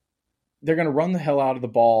they're going to run the hell out of the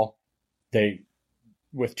ball.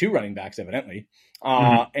 With two running backs, evidently,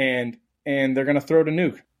 and they're going to throw to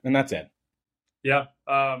Nuke, and that's it. Yeah.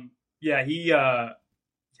 I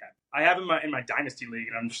have him in my dynasty league,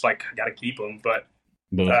 and I'm just like, I got to keep him, but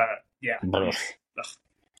yeah.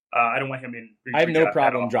 I don't want him in. I have no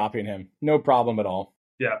problem dropping him. No problem at all.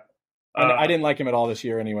 Yeah. I didn't like him at all this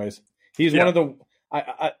year anyways. He's one of the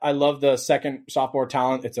I love the second sophomore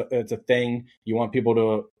talent. It's a thing. You want people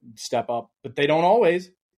to step up, but they don't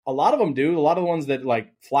always. A lot of them do. A lot of the ones that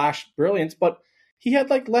flash brilliance, but he had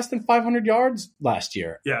less than 500 yards last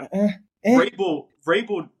year. Yeah.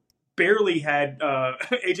 Vrabel barely had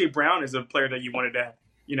AJ Brown as a player that you wanted to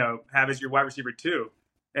have as your wide receiver too,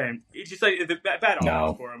 and it's just it's a bad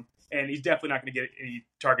offense for him, and he's definitely not going to get any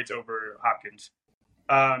targets over Hopkins.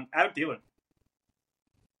 Adam Thielen.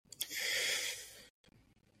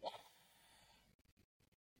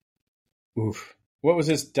 Oof. What was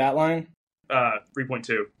his stat line? 3.2.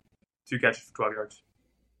 2 catches for 12 yards.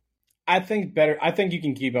 I think you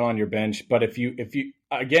can keep him on your bench, but if you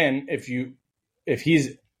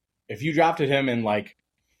drafted him in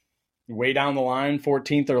way down the line,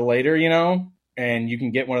 14th or later, and you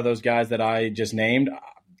can get one of those guys that I just named,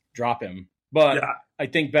 drop him. But I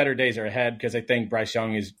think better days are ahead because I think Bryce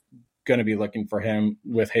Young is going to be looking for him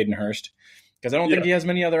with Hayden Hurst because I don't think he has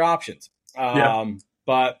many other options.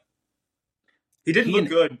 But he didn't look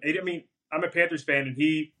good. I mean, I'm a Panthers fan, and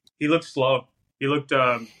he looked slow. He looked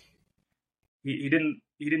he didn't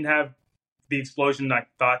have the explosion I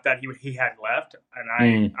thought that he had left,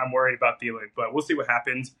 and I'm worried about Thielen. But we'll see what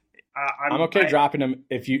happens. I'm okay dropping him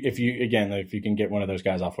if you can get one of those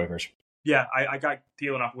guys off waivers. Yeah, I got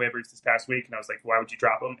Thielen off waivers this past week, and I was like, why would you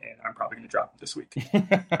drop him? And I'm probably going to drop him this week.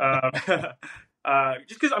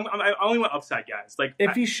 Just because I only want upside guys.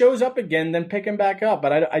 If he shows up again, then pick him back up.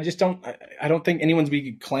 But I just don't. I don't think anyone's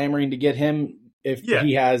be clamoring to get him if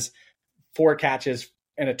he has 4 catches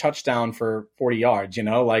and a touchdown for 40 yards.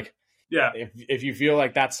 If you feel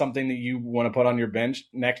like that's something that you want to put on your bench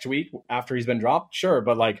next week after he's been dropped, sure.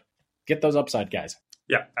 But get those upside guys.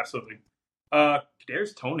 Yeah, absolutely.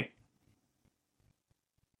 There's Tony.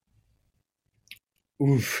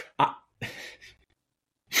 Oof.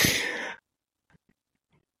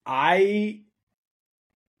 I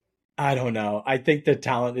don't know. I think the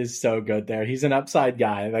talent is so good there. He's an upside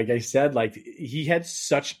guy. Like I said, he had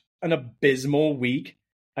such an abysmal week.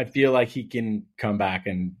 I feel like he can come back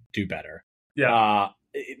and do better. Yeah.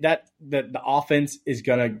 That the offense is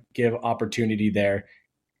going to give opportunity there.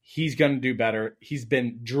 He's going to do better. He's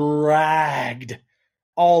been dragged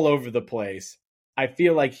all over the place. I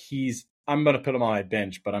feel like I'm going to put him on my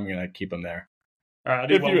bench, but I'm going to keep him there. All right, I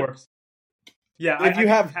think one works. Yeah, I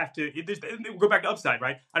have to go back to upside,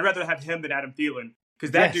 right? I'd rather have him than Adam Thielen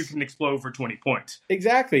because that dude can explode for 20 points.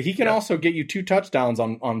 Exactly. He can also get you 2 touchdowns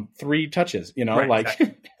on 3 touches, Right,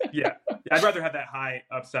 exactly. Yeah. I'd rather have that high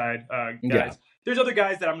upside guys. there's other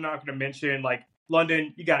guys that I'm not going to mention, like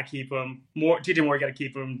London. You got to keep him. TJ Moore, you got to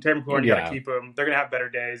keep him. Terry McLaurin, you got to keep him. They're going to have better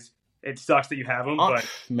days. It sucks that you have him, but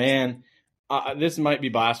man, this might be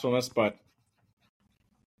blasphemous, but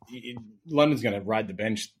London's going to ride the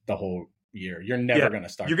bench the whole year. You're never going to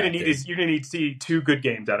start. You're going to need to see 2 good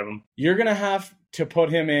games out of him. You're going to have to put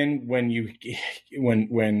him in when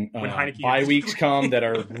bye weeks come that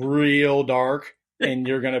are real dark, and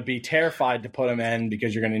you're going to be terrified to put him in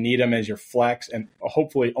because you're going to need him as your flex, and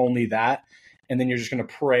hopefully only that. And then you're just going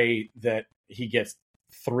to pray that he gets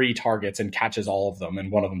 3 targets and catches all of them,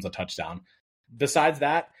 and one of them's a touchdown. Besides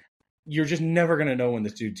that, you're just never going to know when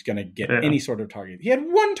this dude's going to get any sort of target. He had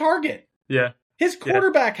 1 target. Yeah. His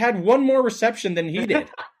quarterback had 1 more reception than he did.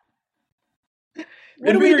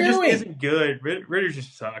 What are we doing? Just isn't good. Ritter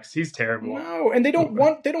just sucks. He's terrible. No, and they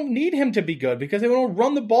don't need him to be good because they want to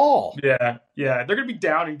run the ball. Yeah. They're going to be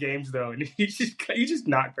down in games though, and he's just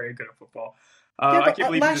not very good at football. I can't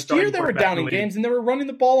believe last year they were down in games and they were running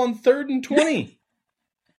the ball on 3rd and 20.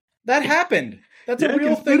 That happened. That's a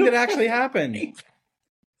real thing that actually happened.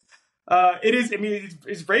 It is. I mean,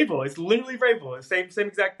 it's Vrabel. It's literally Vrabel. Same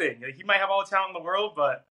exact thing. He might have all the talent in the world,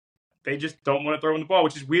 but they just don't want to throw him the ball,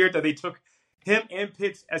 which is weird that they took him and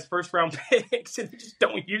Pitts as first-round picks and they just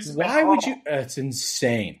don't use them. Why would you? It's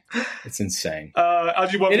insane. It's insane. I'll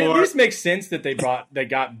do one more. It at least makes sense that they got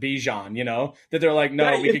Bijan. You know that they're like,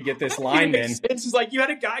 no, we could get this lineman. It's like you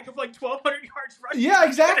had a guy go for like 1,200 yards rushing. Yeah,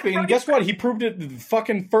 exactly. And guess what? He proved it the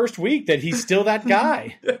fucking first week that he's still that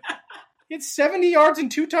guy. He had 70 yards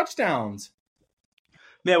and 2 touchdowns.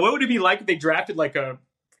 Man, what would it be like if they drafted like a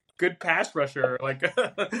good pass rusher, like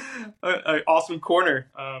an awesome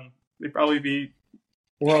corner? They'd probably be...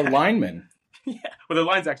 Or a lineman. Yeah, well, the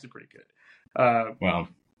line's actually pretty good. Or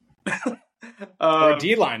a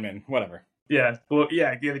D lineman, whatever. Yeah, well,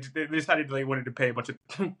 yeah, they decided they wanted to pay a bunch of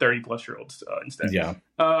 30-plus-year-olds instead. Yeah.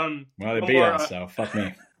 Well, they beat us, so fuck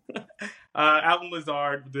me. Alvin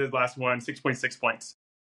Lazard, the last one, 6.6 points.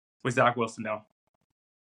 With Zach Wilson now.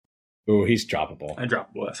 Ooh, he's droppable.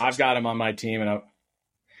 Undroppable. I've got him on my team, and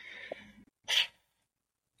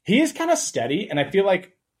he is kind of steady, and I feel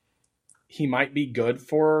like he might be good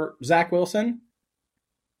for Zach Wilson.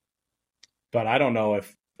 But I don't know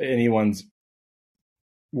if anyone's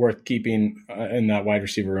worth keeping in that wide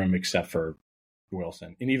receiver room except for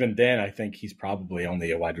Wilson. And even then, I think he's probably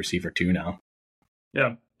only a wide receiver 2 now.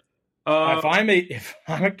 Yeah. If I'm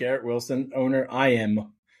a Garrett Wilson owner, I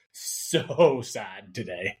am so sad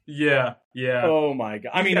today. Yeah. Oh my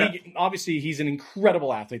God. I mean, obviously he's an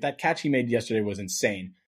incredible athlete. That catch he made yesterday was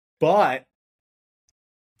insane. But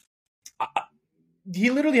he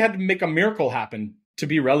literally had to make a miracle happen to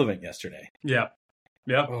be relevant yesterday. Yeah.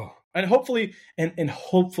 Oh. And hopefully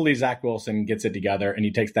Zach Wilson gets it together and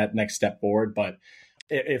he takes that next step forward. But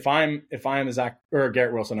if I'm a Zach or a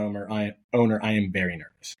Garrett Wilson owner, I am very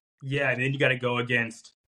nervous. Yeah, and then you got to go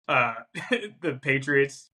against the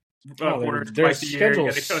Patriots. Their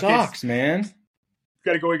schedule sucks, man.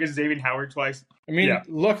 Got to go against Xavier Howard twice. I mean,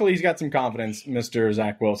 luckily he's got some confidence, Mr.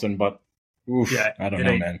 Zach Wilson, but I don't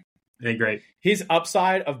know, man. It ain't great. His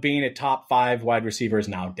upside of being a top 5 wide receiver is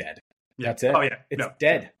now dead. That's it. Oh, yeah. It's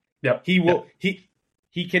dead. Yep.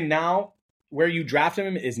 He can now, where you draft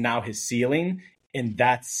him is now his ceiling, and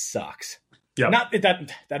that sucks. Yeah. Not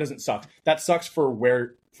that doesn't suck. That sucks for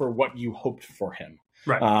what you hoped for him.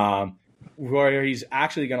 Right. Where he's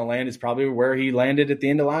actually going to land is probably where he landed at the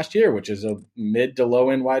end of last year, which is a mid to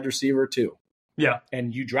low end wide receiver 2. Yeah.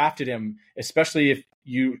 And you drafted him, especially if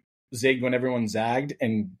you zigged when everyone zagged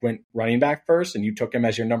and went running back first, and you took him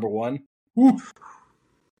as your number 1.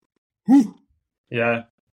 Yeah.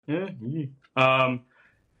 All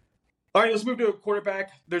right, let's move to a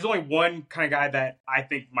quarterback. There's only one kind of guy that I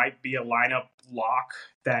think might be a lineup lock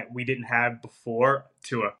that we didn't have before.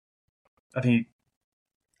 Tua. I think.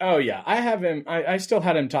 Oh yeah, I have him. I still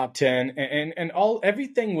had him top 10, and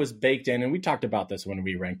everything was baked in. And we talked about this when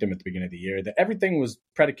we ranked him at the beginning of the year. That everything was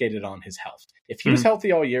predicated on his health. If he was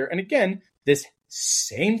healthy all year, and again, this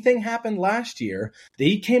same thing happened last year. That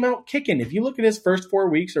he came out kicking. If you look at his first 4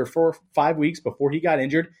 weeks or 4 or 5 weeks before he got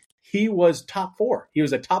injured, he was top 4. He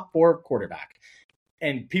was a top 4 quarterback.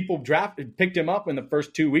 And people picked him up in the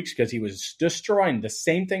first 2 weeks because he was destroying. The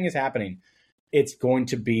same thing is happening. It's going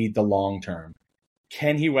to be the long term.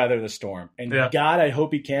 Can he weather the storm? And God, I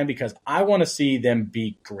hope he can, because I want to see them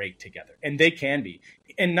be great together. And they can be.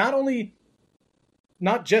 And not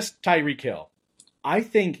just Tyreek Hill. I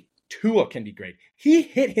think Tua can be great. He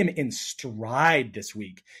hit him in stride this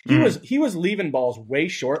week. He was leaving balls way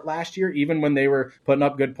short last year, even when they were putting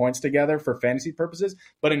up good points together for fantasy purposes.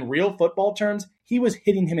 But in real football terms, he was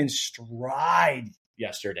hitting him in stride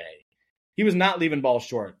yesterday. He was not leaving balls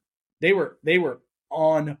short. They were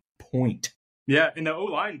on point. Yeah, and the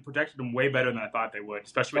O-line protected them way better than I thought they would,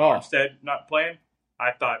 especially with Armstead not playing.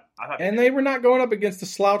 I thought and they were not going up against the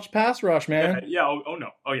slouch pass rush, man. Yeah. Oh no.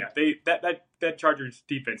 Oh yeah. That Chargers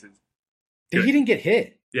defense is. He didn't get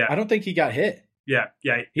hit. Yeah. I don't think he got hit. Yeah.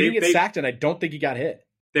 He didn't get sacked, and I don't think he got hit.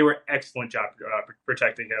 They were excellent job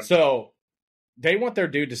protecting him. So they want their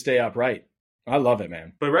dude to stay upright. I love it,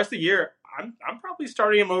 man. But the rest of the year, I'm probably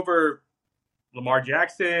starting him over Lamar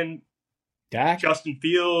Jackson, Dak, Justin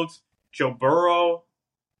Fields, Joe Burrow,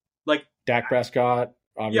 like Dak Prescott.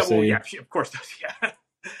 Obviously, yeah, of course does. Yeah,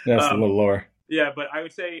 that's a little lower. Yeah, but I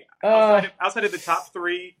would say outside of the top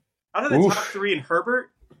three, top three and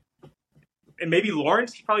Herbert, and maybe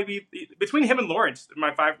Lawrence, he'd probably be between him and Lawrence.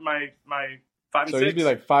 My five and so 6. he'd be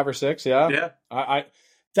like 5 or 6. Yeah, yeah.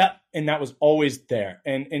 That was always there.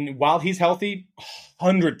 And while he's healthy,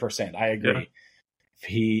 100%, I agree.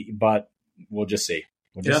 Yeah. But we'll just see.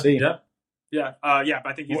 We'll just see. Yeah. But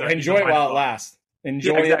I think enjoy it while it lasts.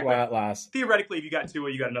 Enjoy it while it lasts. Theoretically, if you got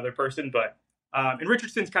Tua, you got another person, but and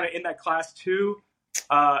Richardson's kind of in that class too.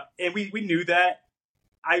 And we knew that.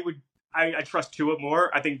 I trust Tua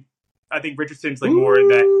more. I think Richardson's like more in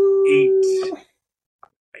that 8.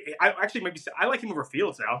 I like him over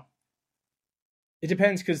Fields now. It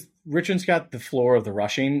depends because Richardson's got the floor of the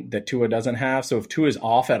rushing that Tua doesn't have. So if Tua is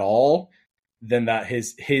off at all, then that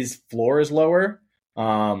his floor is lower.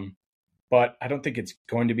 But I don't think it's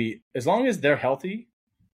going to be as long as they're healthy.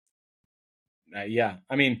 Yeah,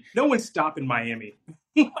 I mean, no one's stopping Miami.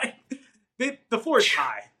 The floor is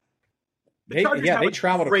high. They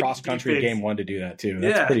traveled across country game 1 to do that too.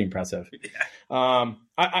 That's pretty impressive. Yeah.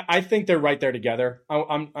 I think they're right there together.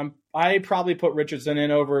 I probably put Richardson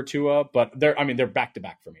in over Tua, but they're back to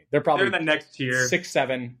back for me. They're in the next tier,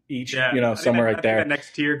 6-7 each. Yeah. Somewhere right there. The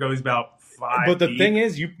next tier goes about 5. But the thing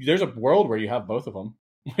is, there's a world where you have both of them,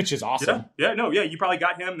 which is awesome. Yeah. You probably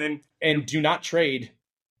got him then. And do not trade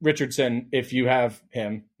Richardson if you have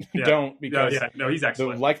him. Don't, because he's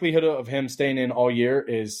excellent. The likelihood of him staying in all year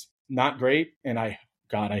is not great, and I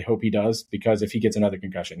hope he does, because if he gets another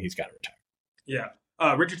concussion, he's got to retire. Yeah.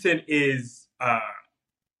 Richardson is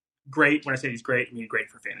great. When I say he's great, I mean great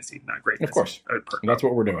for fantasy, not great. Of course. That's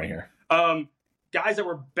what we're doing here. Guys that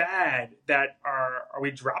were bad that are we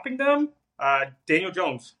dropping them? Daniel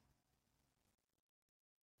Jones.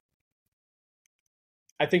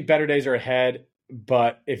 I think better days are ahead,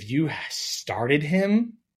 but if you started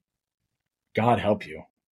him, God help you.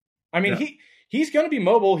 I mean, he's going to be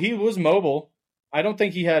mobile. He was mobile. I don't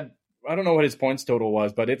know what his points total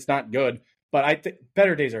was, but it's not good. But I think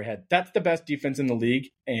better days are ahead. That's the best defense in the league,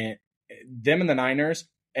 and them and the Niners,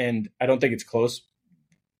 and I don't think it's close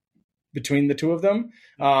between the two of them.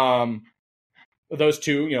 Those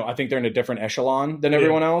two, I think they're in a different echelon than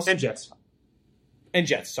everyone else. And Jets,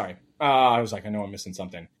 sorry. I was like, I know I'm missing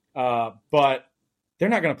something. But they're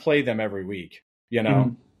not going to play them every week,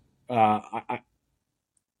 Mm-hmm.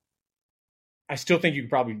 I still think you could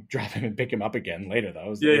probably drop him and pick him up again later,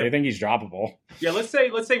 though. I think he's droppable. Yeah, let's say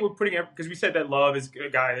we're putting – because we said that Love is a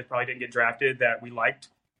guy that probably didn't get drafted that we liked.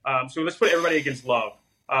 So let's put everybody against Love.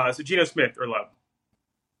 So Geno Smith or Love?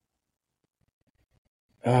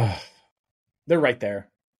 They're right there.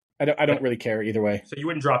 I don't really care either way. So you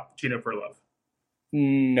wouldn't drop Geno for Love?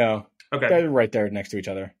 No. Okay. They're right there next to each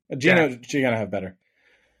other. Geno's going to have better.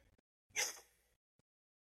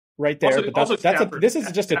 Right there, but this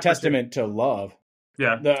is just a testament to Love.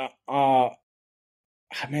 Yeah.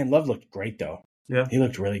 Man, Love looked great though. Yeah, he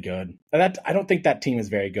looked really good. I don't think that team is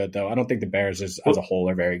very good though. I don't think the Bears as a whole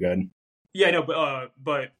are very good. Yeah, no,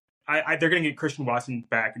 but they're going to get Christian Watson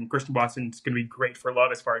back, and Christian Watson's going to be great for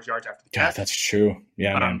Love as far as yards after the catch. God, that's true.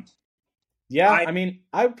 Yeah, man. I mean,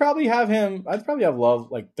 I'd probably have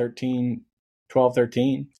Love like 12,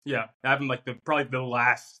 13. Yeah, I have him like probably the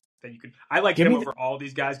last. That you could, I like him over all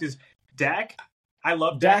these guys because Dak. I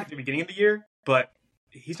love Dak at the beginning of the year, but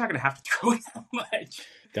he's not going to have to throw it that much.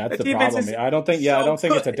 That's the problem. I don't think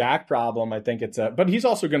it's a Dak problem. I think it's but he's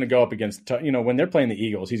also going to go up against when they're playing the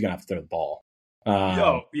Eagles, he's going to have to throw the ball.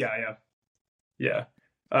 Yeah.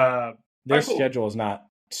 Their schedule is not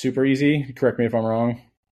super easy. Correct me if I'm wrong.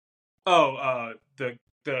 No,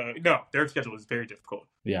 their schedule is very difficult.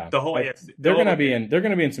 Yeah, the whole AFC. They're going to be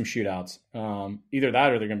in some shootouts. Either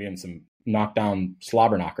that or they're going to be in some knockdown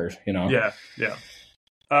slobber knockers. Yeah.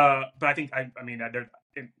 But I think I think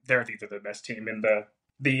they're the best team in the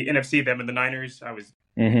NFC. Them and the Niners. I was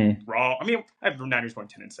wrong. I mean, I have the Niners going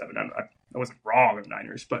 10-7. I wasn't wrong with the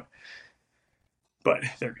Niners, but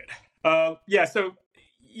they're good. So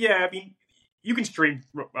I mean, you can stream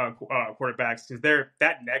quarterbacks because they're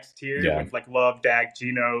that next tier with like Love, Dak,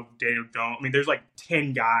 Geno, Daniel Jones. I mean, there's like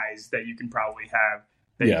 10 guys that you can probably have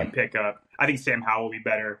that you can pick up. I think Sam Howell will be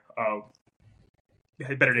better.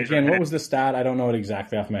 Better days. Again, what was the stat? I don't know it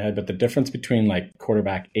exactly off my head, but the difference between like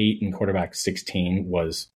quarterback 8 and quarterback 16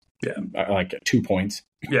 was like 2 points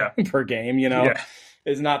per game.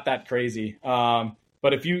 It's not that crazy. But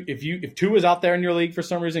if Tua is out there in your league for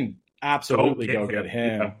some reason, absolutely go get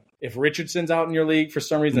him. Yeah. If Richardson's out in your league for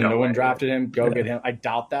some reason, no one drafted him, go get him. I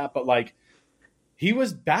doubt that, but like he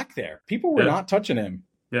was back there. People were not touching him.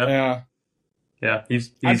 Yeah.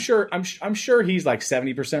 He's I'm sure he's like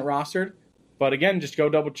 70% rostered. But again, just go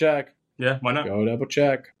double check. Yeah, why not? Go double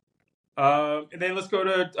check. And then let's go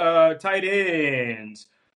to tight ends.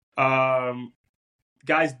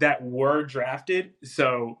 Guys that were drafted.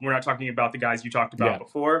 So we're not talking about the guys you talked about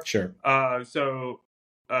before. Sure. So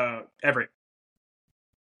Everett.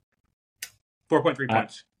 4.3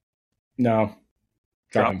 points. No.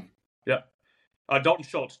 Drop him. Yeah. Dalton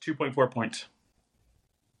Schultz, 2.4 points.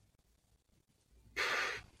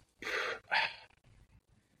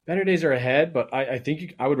 Better days are ahead, but I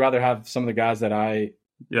think I would rather have some of the guys that I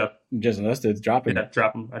just listed. Drop him. Yeah,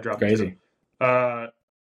 drop him. I dropped crazy. Him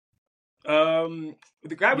too.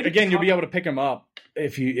 The guy you'll be able to pick him up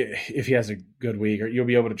if he has a good week, or you'll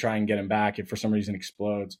be able to try and get him back if for some reason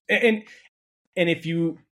explodes. And if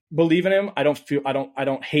you believe in him, I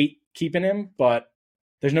don't hate keeping him, but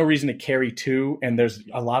there's no reason to carry 2. And there's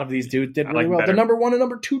a lot of these dudes did really well. The number 1 and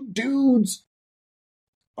number 2 dudes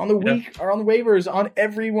on the week are on the waivers, on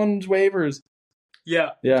everyone's waivers.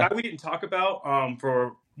 Yeah. Guy we didn't talk about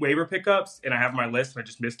for waiver pickups, and I have my list, and I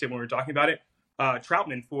just missed it when we were talking about it.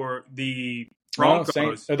 Troutman for the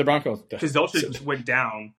Broncos. The Broncos. Because Dulcich went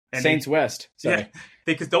down. And Saints West. Sorry. Yeah.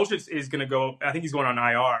 Because Dulcich is going to go, I think he's going on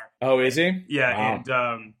IR. Oh, is he? Yeah. Wow.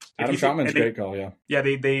 And Adam Troutman's a great call, yeah. Yeah,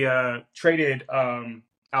 they traded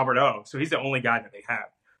Albert O, so he's the only guy that they have.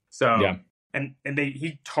 So, and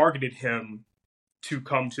he targeted him to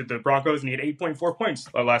come to the Broncos, and he had 8.4 points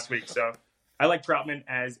last week. So I like Troutman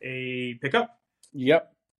as a pickup.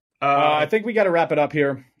 Yep. I think we got to wrap it up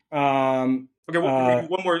here. Okay,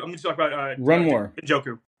 one more. Let me just talk about run more.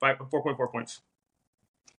 Njoku, 4.4 points.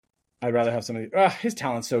 I'd rather have somebody. His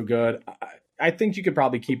talent's so good. I think you could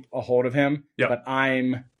probably keep a hold of him. Yep.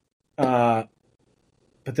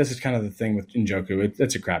 But this is kind of the thing with Njoku.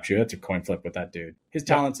 It's a crapshoot. It's a coin flip with that dude. His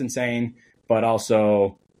talent's insane, but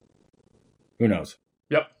also, who knows?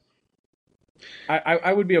 Yep.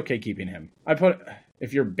 I would be okay keeping him.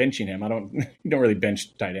 If you're benching him, you don't really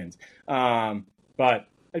bench tight ends. But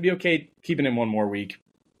I'd be okay keeping him one more week.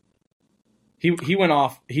 He went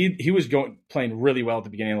off. He was playing really well at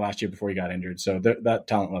the beginning of last year before he got injured. So that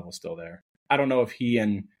talent level is still there. I don't know if he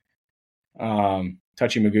and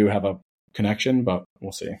Touchy Magoo have a connection, but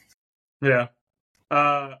we'll see. Yeah.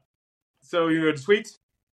 So you go to tweets?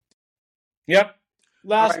 Yep.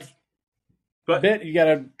 Last bit, you got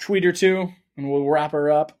a tweet or two, and we'll wrap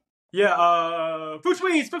her up. Yeah. Foo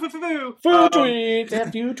tweets. Foo tweets.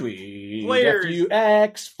 F-U tweets. Players.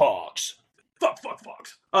 F-U-X Fox.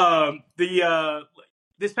 Fox.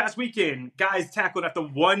 This past weekend, guys tackled at the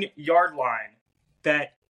 1 yard line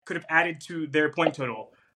that could have added to their point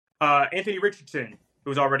total. Anthony Richardson, who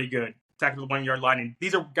was already good, tackled the 1 yard line, and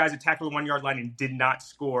these are guys that tackled the 1 yard line and did not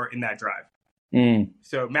score in that drive.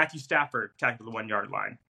 So Matthew Stafford tackled the 1 yard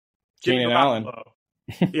line. Jimmy Allen.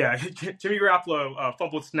 Jimmy Garoppolo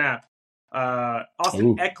fumbled snap.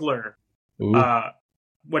 Austin Eckler,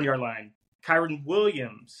 1 yard line. Kyron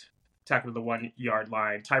Williams tackled the 1 yard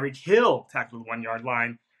line. Tyreek Hill tackled the 1 yard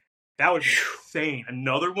line. That was insane.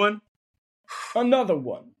 Another one.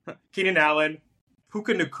 Keenan Allen,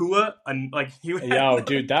 Puka Nacua,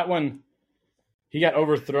 dude, that one. He got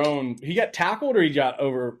overthrown. He got tackled, or he got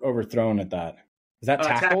overthrown at that. Is that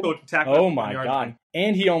tackled? Tackled. Oh my god! Line.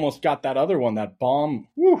 And he almost got that other one, that bomb.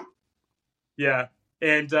 Woo. Yeah,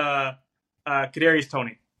 and Kadarius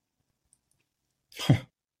Toney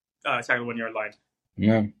tackled 1 yard line.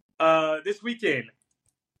 Yeah. This weekend,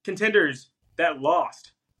 contenders that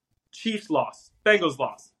lost: Chiefs lost, Bengals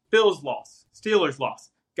lost, Bills lost, Steelers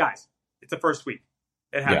lost. Guys, it's the first week.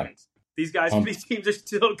 It happens. These guys, these teams are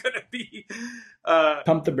still going to be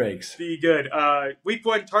pump the brakes. Be good. Week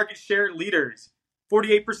 1 target share leaders: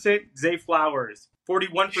 48% Zay Flowers,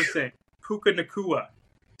 41% Puka Nacua,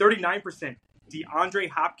 39% DeAndre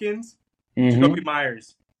Hopkins, Jacoby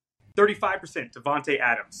Myers, 35% Devontae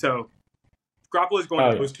Adams. So Garoppolo is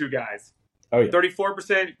going to those two guys.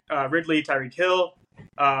 34% Ridley, Tyreek Hill,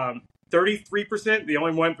 33%. The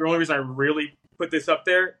only reason I really put this up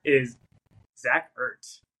there is Zach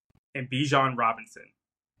Ertz and Bijan Robinson.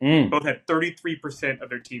 Both had 33% of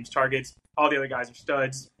their team's targets. All the other guys are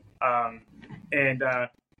studs. And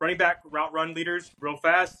running back route run leaders real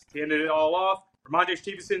fast. He ended it all off. Ramondre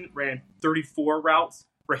Stevenson ran 34 routes.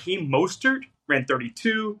 Raheem Mostert ran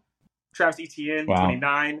 32. Travis Etienne,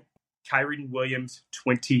 29. Kyren Williams,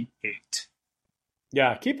 28.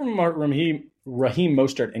 Yeah, keep Raheem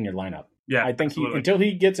Mostert in your lineup. Yeah, I think until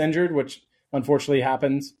he gets injured, which unfortunately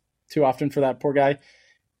happens too often for that poor guy,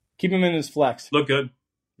 keep him in his flex. Look good.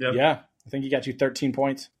 Yep. Yeah, I think he got you 13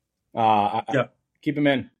 points. Keep him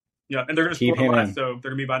in. Yeah, and they're going to score a lot, so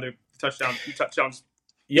they're going to be by the touchdowns.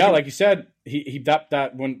 Yeah, like you said, he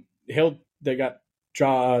that when they got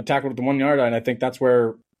tackled at the 1 yard line. I think that's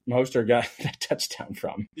where Mostert got that touchdown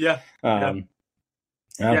from. Yeah. Yeah,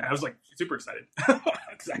 I was like super excited.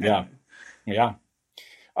 Exactly. Yeah.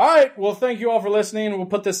 All right. Well, thank you all for listening. We'll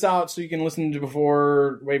put this out so you can listen to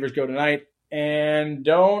before waivers go tonight. And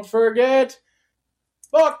don't forget,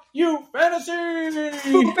 fuck you, fantasy!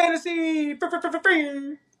 Fuck fantasy!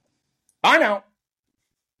 I know.